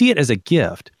we see it as a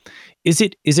gift, is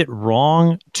it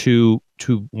wrong to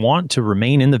want to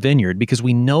remain in the vineyard because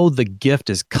we know the gift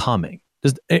is coming?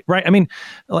 Right? I mean,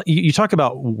 you talk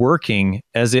about working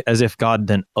as if God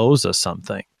then owes us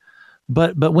something,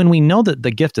 but when we know that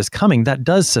the gift is coming, that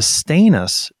does sustain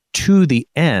us to the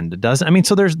end, doesn't? I mean,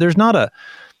 so there's not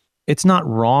it's not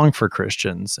wrong for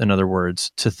Christians, in other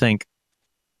words, to think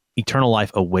eternal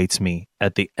life awaits me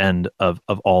at the end of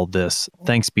all this.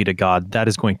 Thanks be to God. That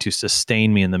is going to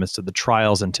sustain me in the midst of the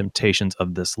trials and temptations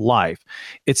of this life.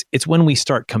 It's when we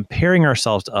start comparing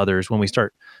ourselves to others, when we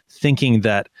start thinking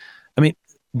that, I mean,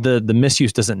 the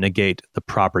misuse doesn't negate the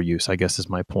proper use, I guess is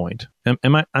my point.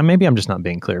 Maybe I'm just not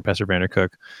being clear, Pastor Vandercook.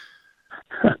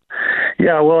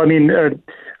 Yeah, well, I mean,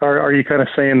 are you kind of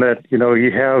saying that, you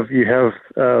have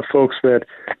folks that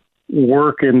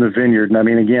work in the vineyard? And I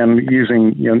mean, again,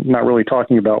 using, not really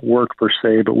talking about work per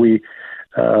se, but we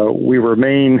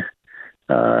remain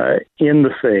in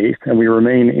the faith and we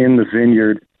remain in the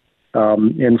vineyard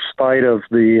in spite of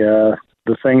the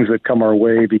things that come our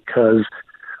way, because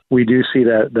we do see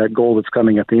that goal that's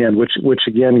coming at the end, which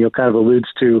again, kind of alludes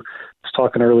to, I was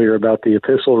talking earlier about the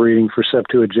epistle reading for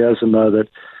Septuagesima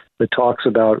that talks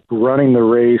about running the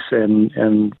race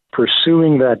and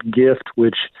pursuing that gift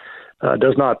which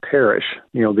does not perish,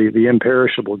 the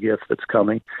imperishable gift that's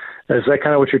coming. Is that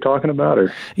kind of what you're talking about?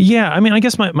 Or? Yeah, I mean, I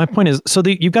guess my point is, so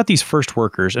you've got these first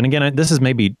workers, and again, this is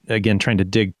maybe, trying to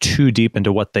dig too deep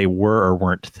into what they were or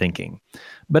weren't thinking.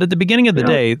 But at the beginning of the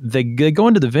day, they go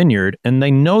into the vineyard, and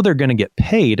they know they're going to get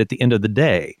paid at the end of the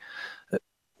day.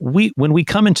 When we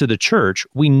come into the church,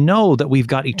 we know that we've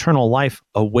got eternal life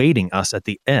awaiting us at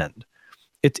the end.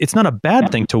 It's not a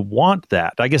bad thing to want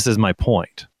that, I guess is my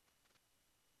point.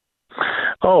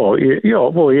 Oh,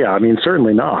 well, yeah, I mean,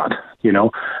 certainly not.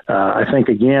 I think,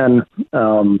 again,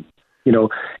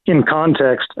 in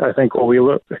context, I think when we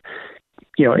look,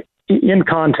 in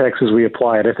context as we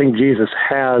apply it, I think Jesus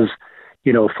has,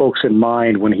 folks in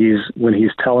mind when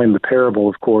he's telling the parable,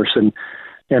 of course,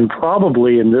 and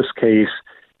probably in this case,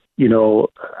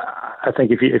 I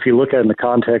think if you look at it in the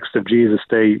context of Jesus'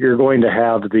 day, you're going to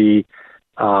have the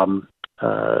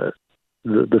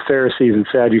Pharisees and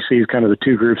Sadducees, kind of the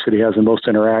two groups that he has the most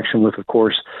interaction with, of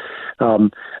course.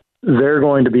 They're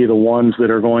going to be the ones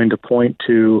that are going to point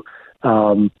to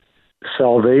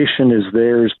salvation is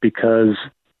theirs because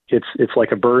it's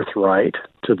like a birthright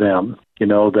to them,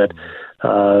 that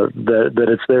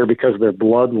it's there because of their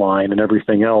bloodline and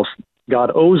everything else.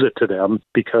 God owes it to them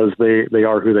because they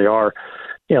are who they are.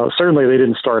 Certainly they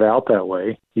didn't start out that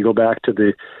way. You go back to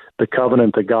the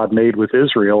covenant that God made with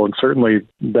Israel, and certainly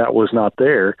that was not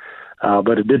there,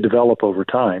 but it did develop over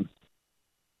time.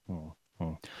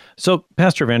 So,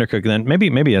 Pastor Vandercook, then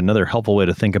maybe another helpful way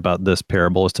to think about this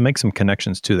parable is to make some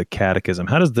connections to the Catechism.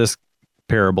 How does this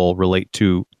parable relate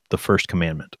to the first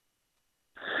commandment?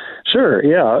 Sure.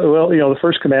 Yeah. Well, the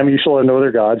first commandment, you shall have no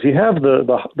other gods. You have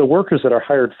the workers that are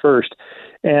hired first.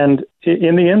 And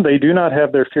in the end, they do not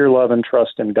have their fear, love, and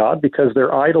trust in God because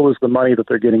their idol is the money that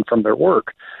they're getting from their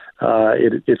work.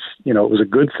 It was a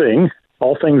good thing.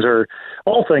 All things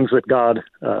that God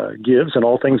gives and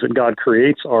all things that God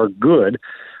creates are good.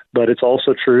 But it's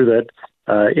also true that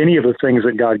any of the things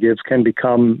that God gives can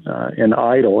become an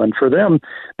idol. And for them,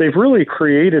 they've really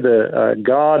created a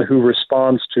God who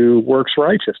responds to works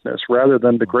righteousness rather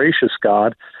than the gracious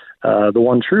God, the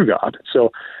one true God.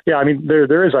 So, yeah, I mean,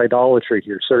 there is idolatry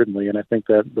here, certainly, and I think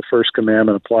that the first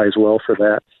commandment applies well for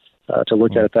that, to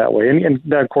look at it that way. And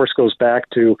that, of course, goes back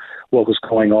to what was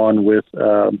going on with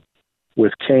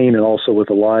Cain and also with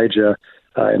Elijah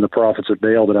and the prophets of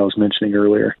Baal that I was mentioning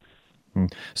earlier.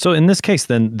 So in this case,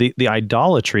 then, the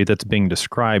idolatry that's being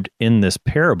described in this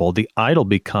parable, the idol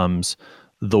becomes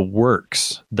the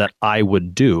works that I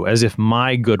would do, as if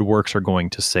my good works are going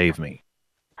to save me.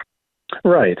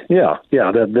 Right. Yeah.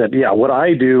 Yeah. What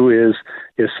I do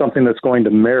is something that's going to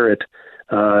merit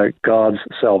God's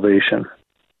salvation.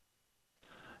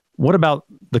 What about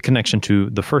the connection to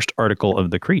the first article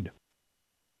of the Creed?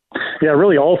 Yeah,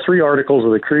 really, all three articles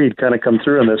of the Creed kind of come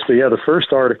through in this. But yeah, the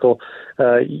first article,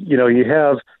 you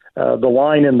have the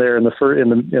line in there in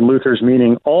Luther's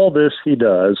meaning, all this he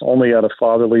does only out of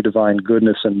fatherly divine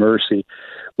goodness and mercy,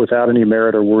 without any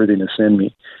merit or worthiness in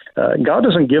me. God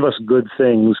doesn't give us good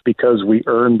things because we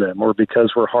earn them or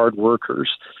because we're hard workers.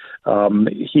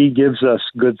 He gives us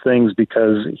good things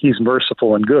because he's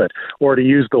merciful and good. Or to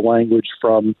use the language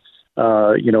from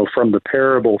the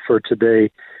parable for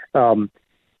today, am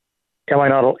I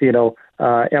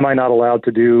not allowed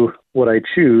to do what I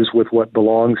choose with what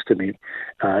belongs to me?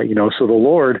 So the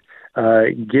Lord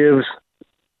gives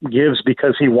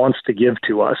because he wants to give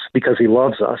to us, because he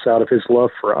loves us out of his love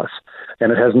for us.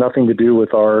 And it has nothing to do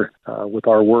with our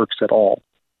works at all.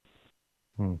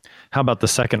 How about the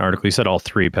second article? You said all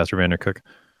three, Pastor Vandercook.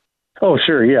 Oh,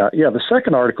 sure. Yeah. The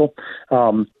second article,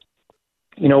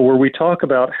 where we talk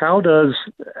about how does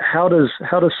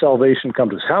salvation come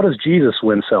to us? How does Jesus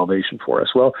win salvation for us?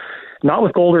 Well, not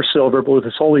with gold or silver, but with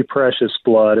his holy precious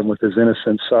blood and with his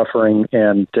innocent suffering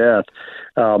and death.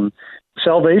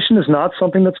 Salvation is not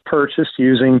something that's purchased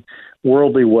using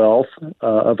worldly wealth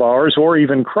of ours or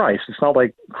even Christ. It's not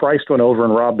like Christ went over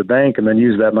and robbed a bank and then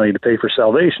used that money to pay for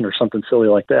salvation or something silly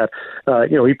like that.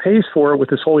 He pays for it with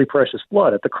his holy precious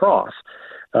blood at the cross.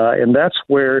 And that's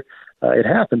where it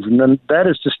happens. And then that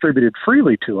is distributed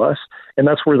freely to us. And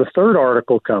that's where the third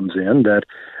article comes in, that,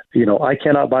 I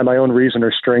cannot by my own reason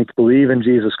or strength believe in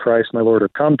Jesus Christ, my Lord, or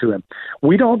come to him.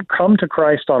 We don't come to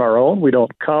Christ on our own. We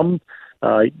don't come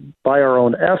by our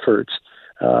own efforts.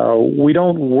 We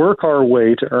don't work our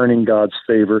way to earning God's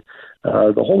favor.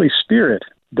 The Holy Spirit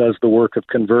does the work of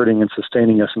converting and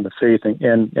sustaining us in the faith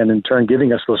and in turn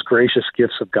giving us those gracious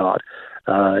gifts of God.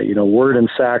 Word and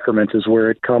sacrament is where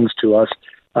it comes to us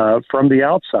from the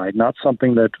outside, not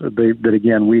something that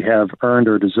again, we have earned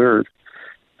or deserved.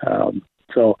 The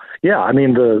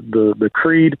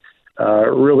Creed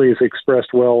really is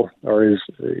expressed well, or is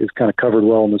kind of covered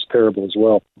well in this parable as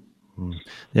well.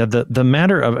 Yeah, the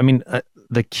matter of,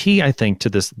 the key, I think, to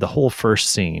this, the whole first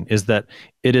scene, is that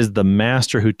it is the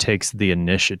master who takes the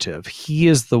initiative. He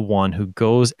is the one who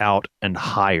goes out and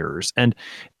hires, and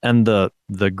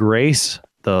the grace,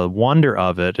 the wonder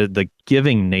of it, the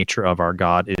giving nature of our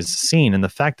God is seen in the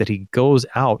fact that he goes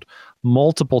out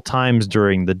multiple times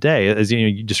during the day. As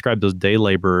you described those day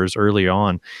laborers early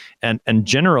on, and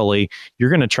generally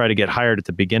you're going to try to get hired at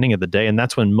the beginning of the day, and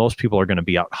that's when most people are going to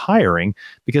be out hiring,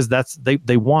 because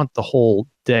they want the whole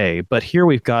day. But here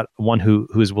we've got one who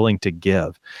is willing to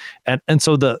give, and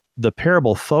so the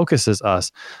parable focuses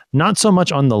us not so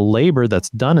much on the labor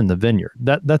that's done in the vineyard.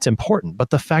 That's important,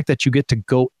 but the fact that you get to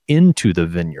go into the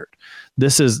vineyard.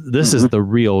 This is the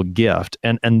real gift,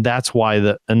 and that's why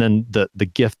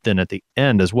the gift then at the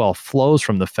end as well flows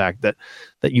from the fact that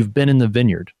you've been in the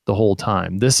vineyard the whole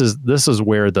time. This is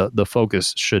where the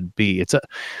focus should be. It's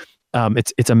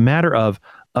a matter of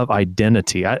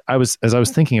identity. As I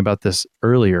was thinking about this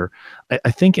earlier,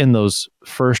 I think in those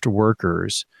first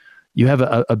workers, you have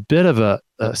a bit of a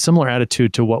similar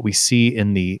attitude to what we see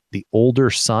in the older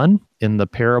son in the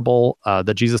parable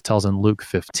that Jesus tells in Luke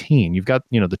 15. You've got,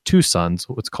 the two sons,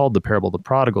 what's called the parable of the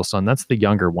prodigal son. That's the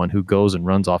younger one who goes and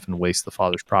runs off and wastes the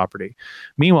father's property.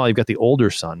 Meanwhile, you've got the older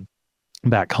son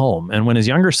back home. And when his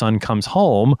younger son comes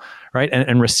home, right,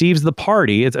 and receives the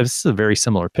party, it's a very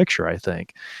similar picture, I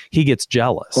think. He gets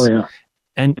jealous. Oh, yeah.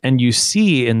 And you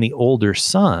see in the older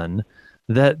son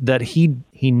that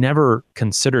he never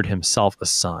considered himself a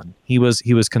son. He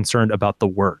was concerned about the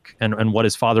work and what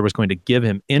his father was going to give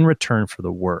him in return for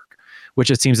the work,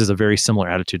 which it seems is a very similar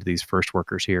attitude to these first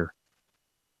workers here.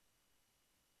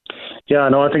 Yeah,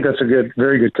 no, I think that's a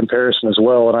very good comparison as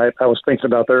well. And I was thinking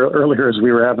about that earlier as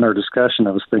we were having our discussion.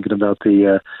 I was thinking about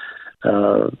the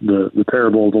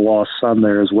parable of the lost son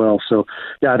there as well. So,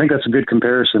 yeah, I think that's a good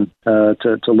comparison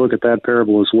to look at that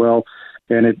parable as well.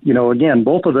 And it, again,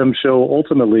 both of them show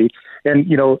ultimately, and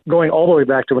going all the way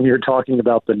back to when you're talking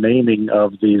about the naming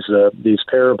of these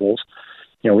parables.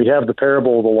 We have the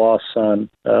parable of the lost son.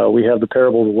 We have the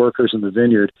parable of the workers in the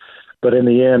vineyard. But in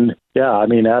the end, yeah, I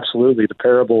mean, absolutely, the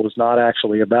parable is not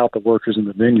actually about the workers in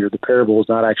the vineyard. The parable is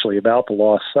not actually about the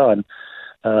lost son.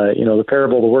 The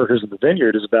parable of the workers in the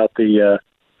vineyard is about the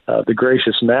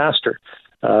gracious master.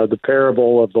 The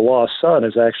parable of the lost son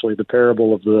is actually the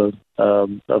parable of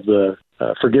the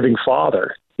forgiving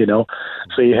father. So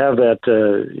you have that.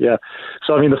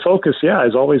 So I mean, the focus,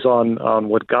 is always on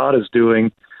what God is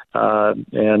doing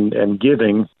and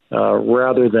giving,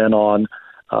 rather than on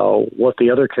what the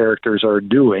other characters are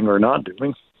doing or not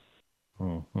doing.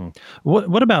 Mm-hmm.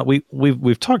 What about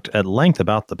we've talked at length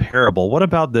about the parable. What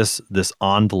about this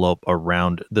envelope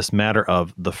around this matter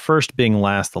of the first being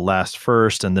last, the last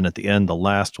first, and then at the end the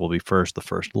last will be first, the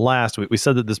first last? We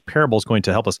said that this parable is going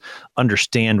to help us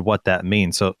understand what that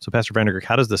means. So Pastor Vanderkirk,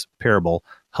 how does this parable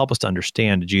help us to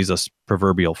understand Jesus'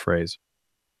 proverbial phrase?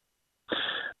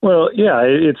 Well, yeah,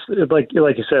 it's like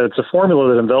you said, it's a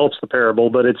formula that envelops the parable,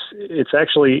 but it's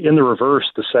actually in the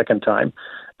reverse the second time.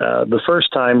 The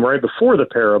first time, right before the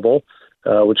parable,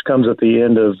 which comes at the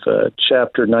end of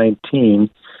chapter 19,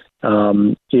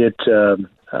 it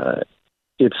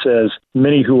says,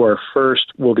 "Many who are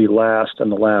first will be last,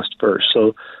 and the last first."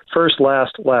 So first,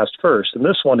 last, last, first. And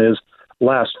this one is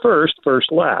last, first,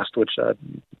 first, last, which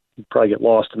you probably get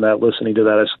lost in that listening to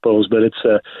that, I suppose. But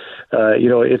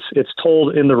it's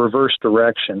told in the reverse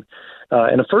direction.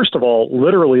 And first of all,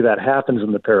 literally that happens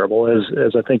in the parable,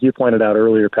 as I think you pointed out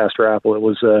earlier, Pastor Apple. It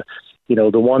was, the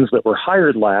ones that were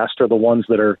hired last are the ones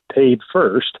that are paid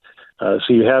first. So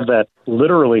you have that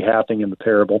literally happening in the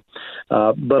parable.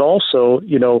 But also,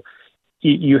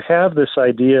 you have this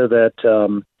idea that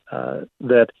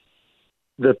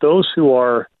that those who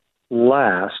are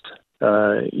last,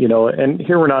 and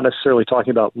here we're not necessarily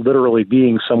talking about literally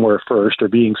being somewhere first or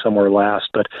being somewhere last,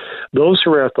 but those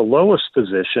who are at the lowest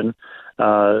position,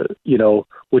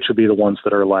 which would be the ones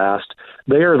that are last,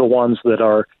 they are the ones that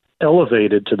are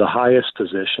elevated to the highest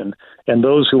position. And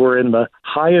those who are in the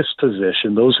highest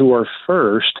position, those who are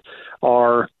first,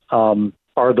 are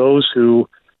those who,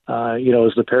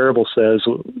 as the parable says,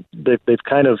 they've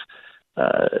kind of,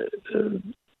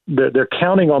 they're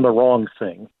counting on the wrong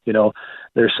thing.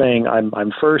 They're saying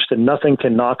I'm first and nothing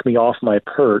can knock me off my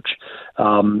perch.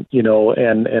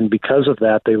 And because of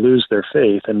that, they lose their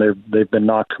faith and they've been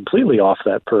knocked completely off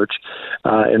that perch.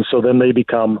 And so then they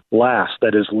become last,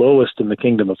 that is lowest in the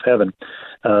kingdom of heaven.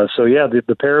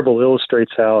 The parable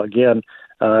illustrates how, again,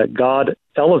 God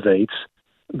elevates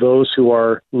those who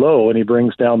are low and he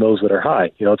brings down those that are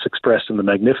high. It's expressed in the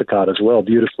Magnificat as well,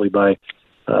 beautifully by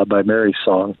Mary's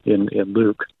song in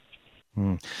Luke.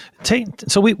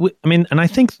 So and I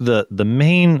think the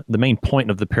main point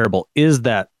of the parable is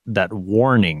that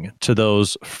warning to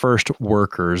those first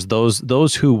workers,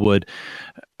 those who would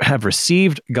have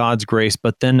received God's grace,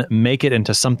 but then make it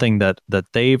into something that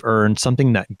they've earned,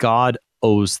 something that God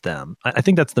owes them. I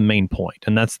think that's the main point,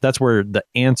 and that's where the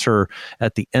answer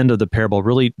at the end of the parable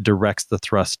really directs the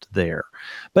thrust there.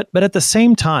 But at the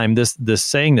same time, this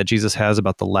saying that Jesus has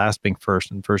about the last being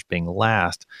first and first being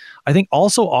last, I think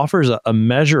also offers a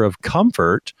measure of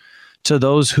comfort to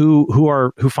those who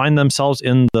find themselves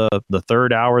in the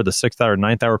third hour, the sixth hour,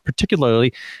 ninth hour,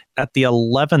 particularly at the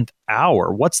 11th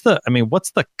hour. What's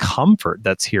the comfort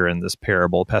that's here in this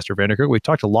parable, Pastor Vanderkirk? We've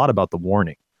talked a lot about the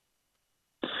warning.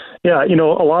 Yeah, a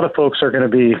lot of folks are going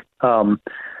to be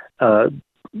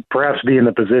perhaps be in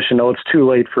the position, it's too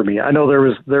late for me. I know there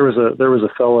was a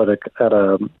fellow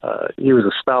he was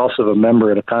a spouse of a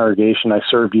member at a congregation I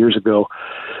served years ago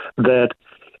that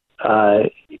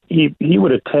he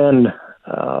would attend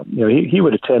he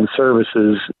would attend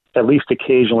services at least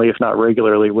occasionally, if not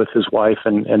regularly, with his wife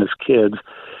and his kids.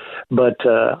 But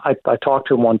I talked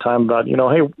to him one time about,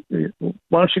 hey,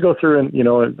 why don't you go through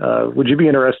and, would you be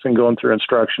interested in going through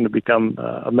instruction to become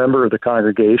a member of the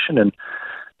congregation and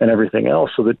everything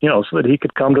else so that he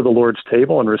could come to the Lord's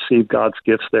table and receive God's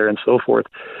gifts there and so forth.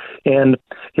 And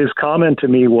his comment to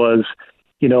me was,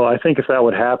 I think if that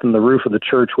would happen, the roof of the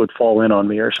church would fall in on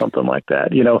me or something like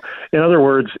that. In other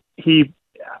words,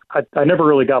 I never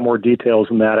really got more details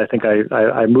than that. I think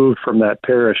I moved from that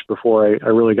parish before I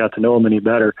really got to know him any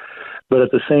better. But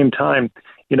at the same time,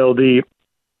 the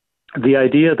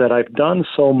idea that I've done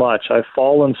so much, I've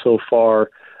fallen so far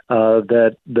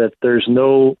that there's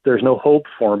no hope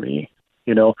for me,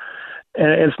 And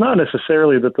it's not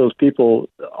necessarily that those people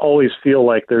always feel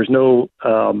like there's no,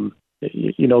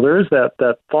 there is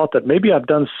that thought that maybe I've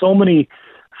done so many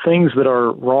things that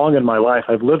are wrong in my life.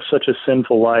 I've lived such a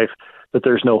sinful life that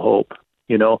there's no hope,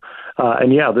 and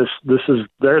this is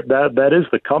there. That is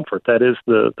the comfort. That is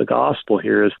the gospel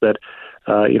here, is that,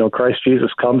 Christ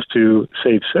Jesus comes to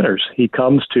save sinners. He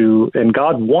comes to, and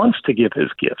God wants to give his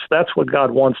gifts. That's what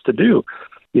God wants to do.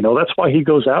 That's why he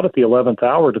goes out at the 11th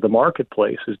hour to the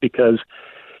marketplace, is because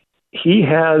he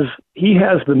has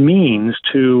the means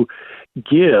to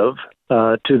give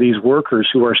to these workers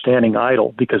who are standing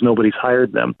idle because nobody's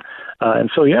hired them. And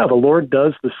so, the Lord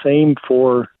does the same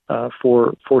for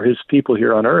his people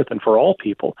here on earth and for all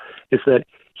people, is that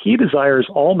he desires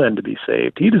all men to be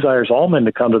saved. He desires all men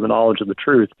to come to the knowledge of the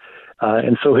truth.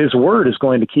 And so his word is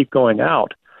going to keep going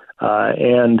out,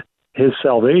 and his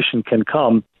salvation can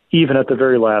come even at the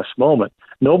very last moment.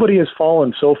 Nobody has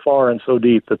fallen so far and so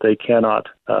deep that they cannot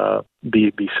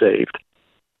be saved.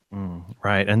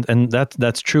 Right, and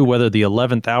that's true whether the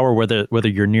 11th hour, whether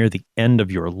you're near the end of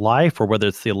your life, or whether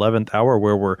it's the 11th hour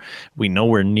where we know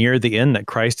we're near the end, that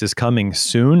Christ is coming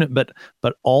soon. But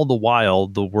all the while,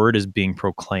 the word is being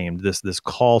proclaimed. This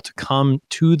call to come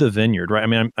to the vineyard. Right. I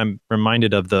mean, I'm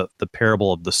reminded of the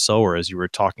parable of the sower as you were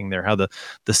talking there. How the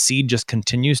seed just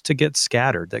continues to get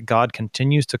scattered. That God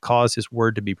continues to cause his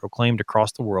word to be proclaimed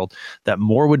across the world. That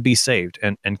more would be saved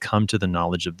and come to the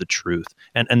knowledge of the truth.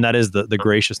 And that is the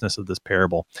graciousness of this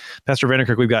parable. Pastor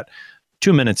Vandercook, we've got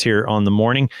 2 minutes here on the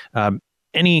morning.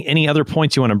 Any other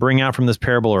points you want to bring out from this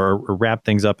parable, or wrap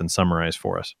things up and summarize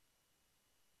for us?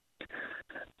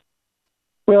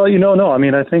 Well, no. I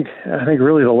mean, I think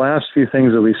really the last few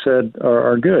things that we said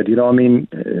are good.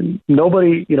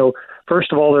 Nobody.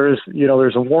 First of all, there's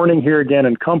a warning here again,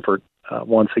 and comfort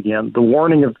once again. The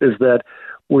warning is that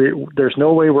there's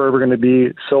no way we're ever going to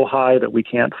be so high that we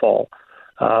can't fall.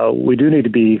 We do need to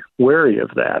be wary of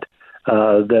that.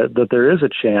 That there is a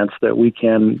chance that we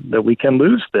can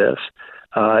lose this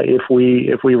if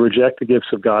we reject the gifts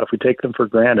of God, if we take them for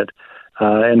granted.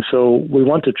 And so we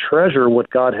want to treasure what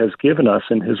God has given us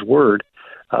in his word,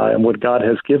 and what God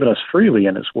has given us freely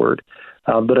in his word.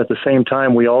 But at the same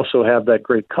time, we also have that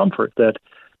great comfort that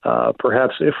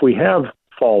perhaps if we have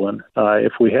fallen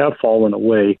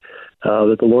away,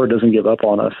 that the Lord doesn't give up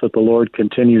on us, that the Lord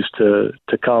continues to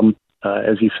come,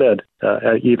 as he said,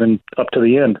 even up to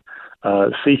the end,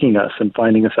 seeking us and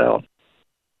finding us out.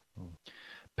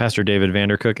 Pastor David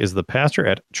Vandercook is the pastor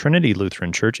at Trinity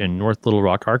Lutheran Church in North Little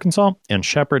Rock, Arkansas, and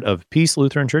shepherd of Peace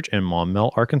Lutheran Church in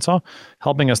Maumelle, Arkansas,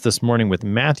 helping us this morning with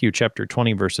Matthew chapter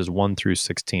 20, verses 1 through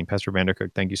 16. Pastor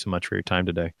Vandercook, thank you so much for your time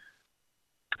today.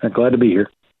 I'm glad to be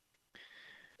here.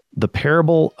 The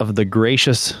parable of the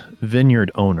gracious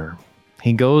vineyard owner.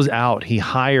 He goes out, he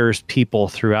hires people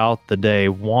throughout the day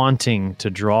wanting to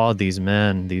draw these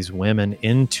men, these women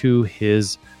into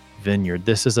his vineyard.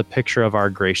 This is a picture of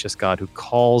our gracious God who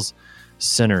calls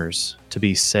sinners to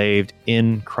be saved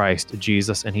in Christ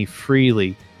Jesus, and he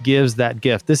freely gives that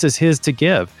gift. This is his to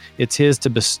give. It's his to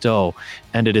bestow,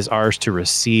 and it is ours to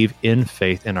receive in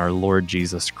faith in our Lord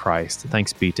Jesus Christ.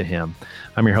 Thanks be to him.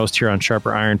 I'm your host here on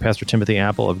Sharper Iron, Pastor Timothy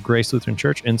Apple of Grace Lutheran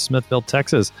Church in Smithville,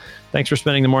 Texas. Thanks for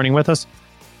spending the morning with us.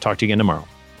 Talk to you again tomorrow.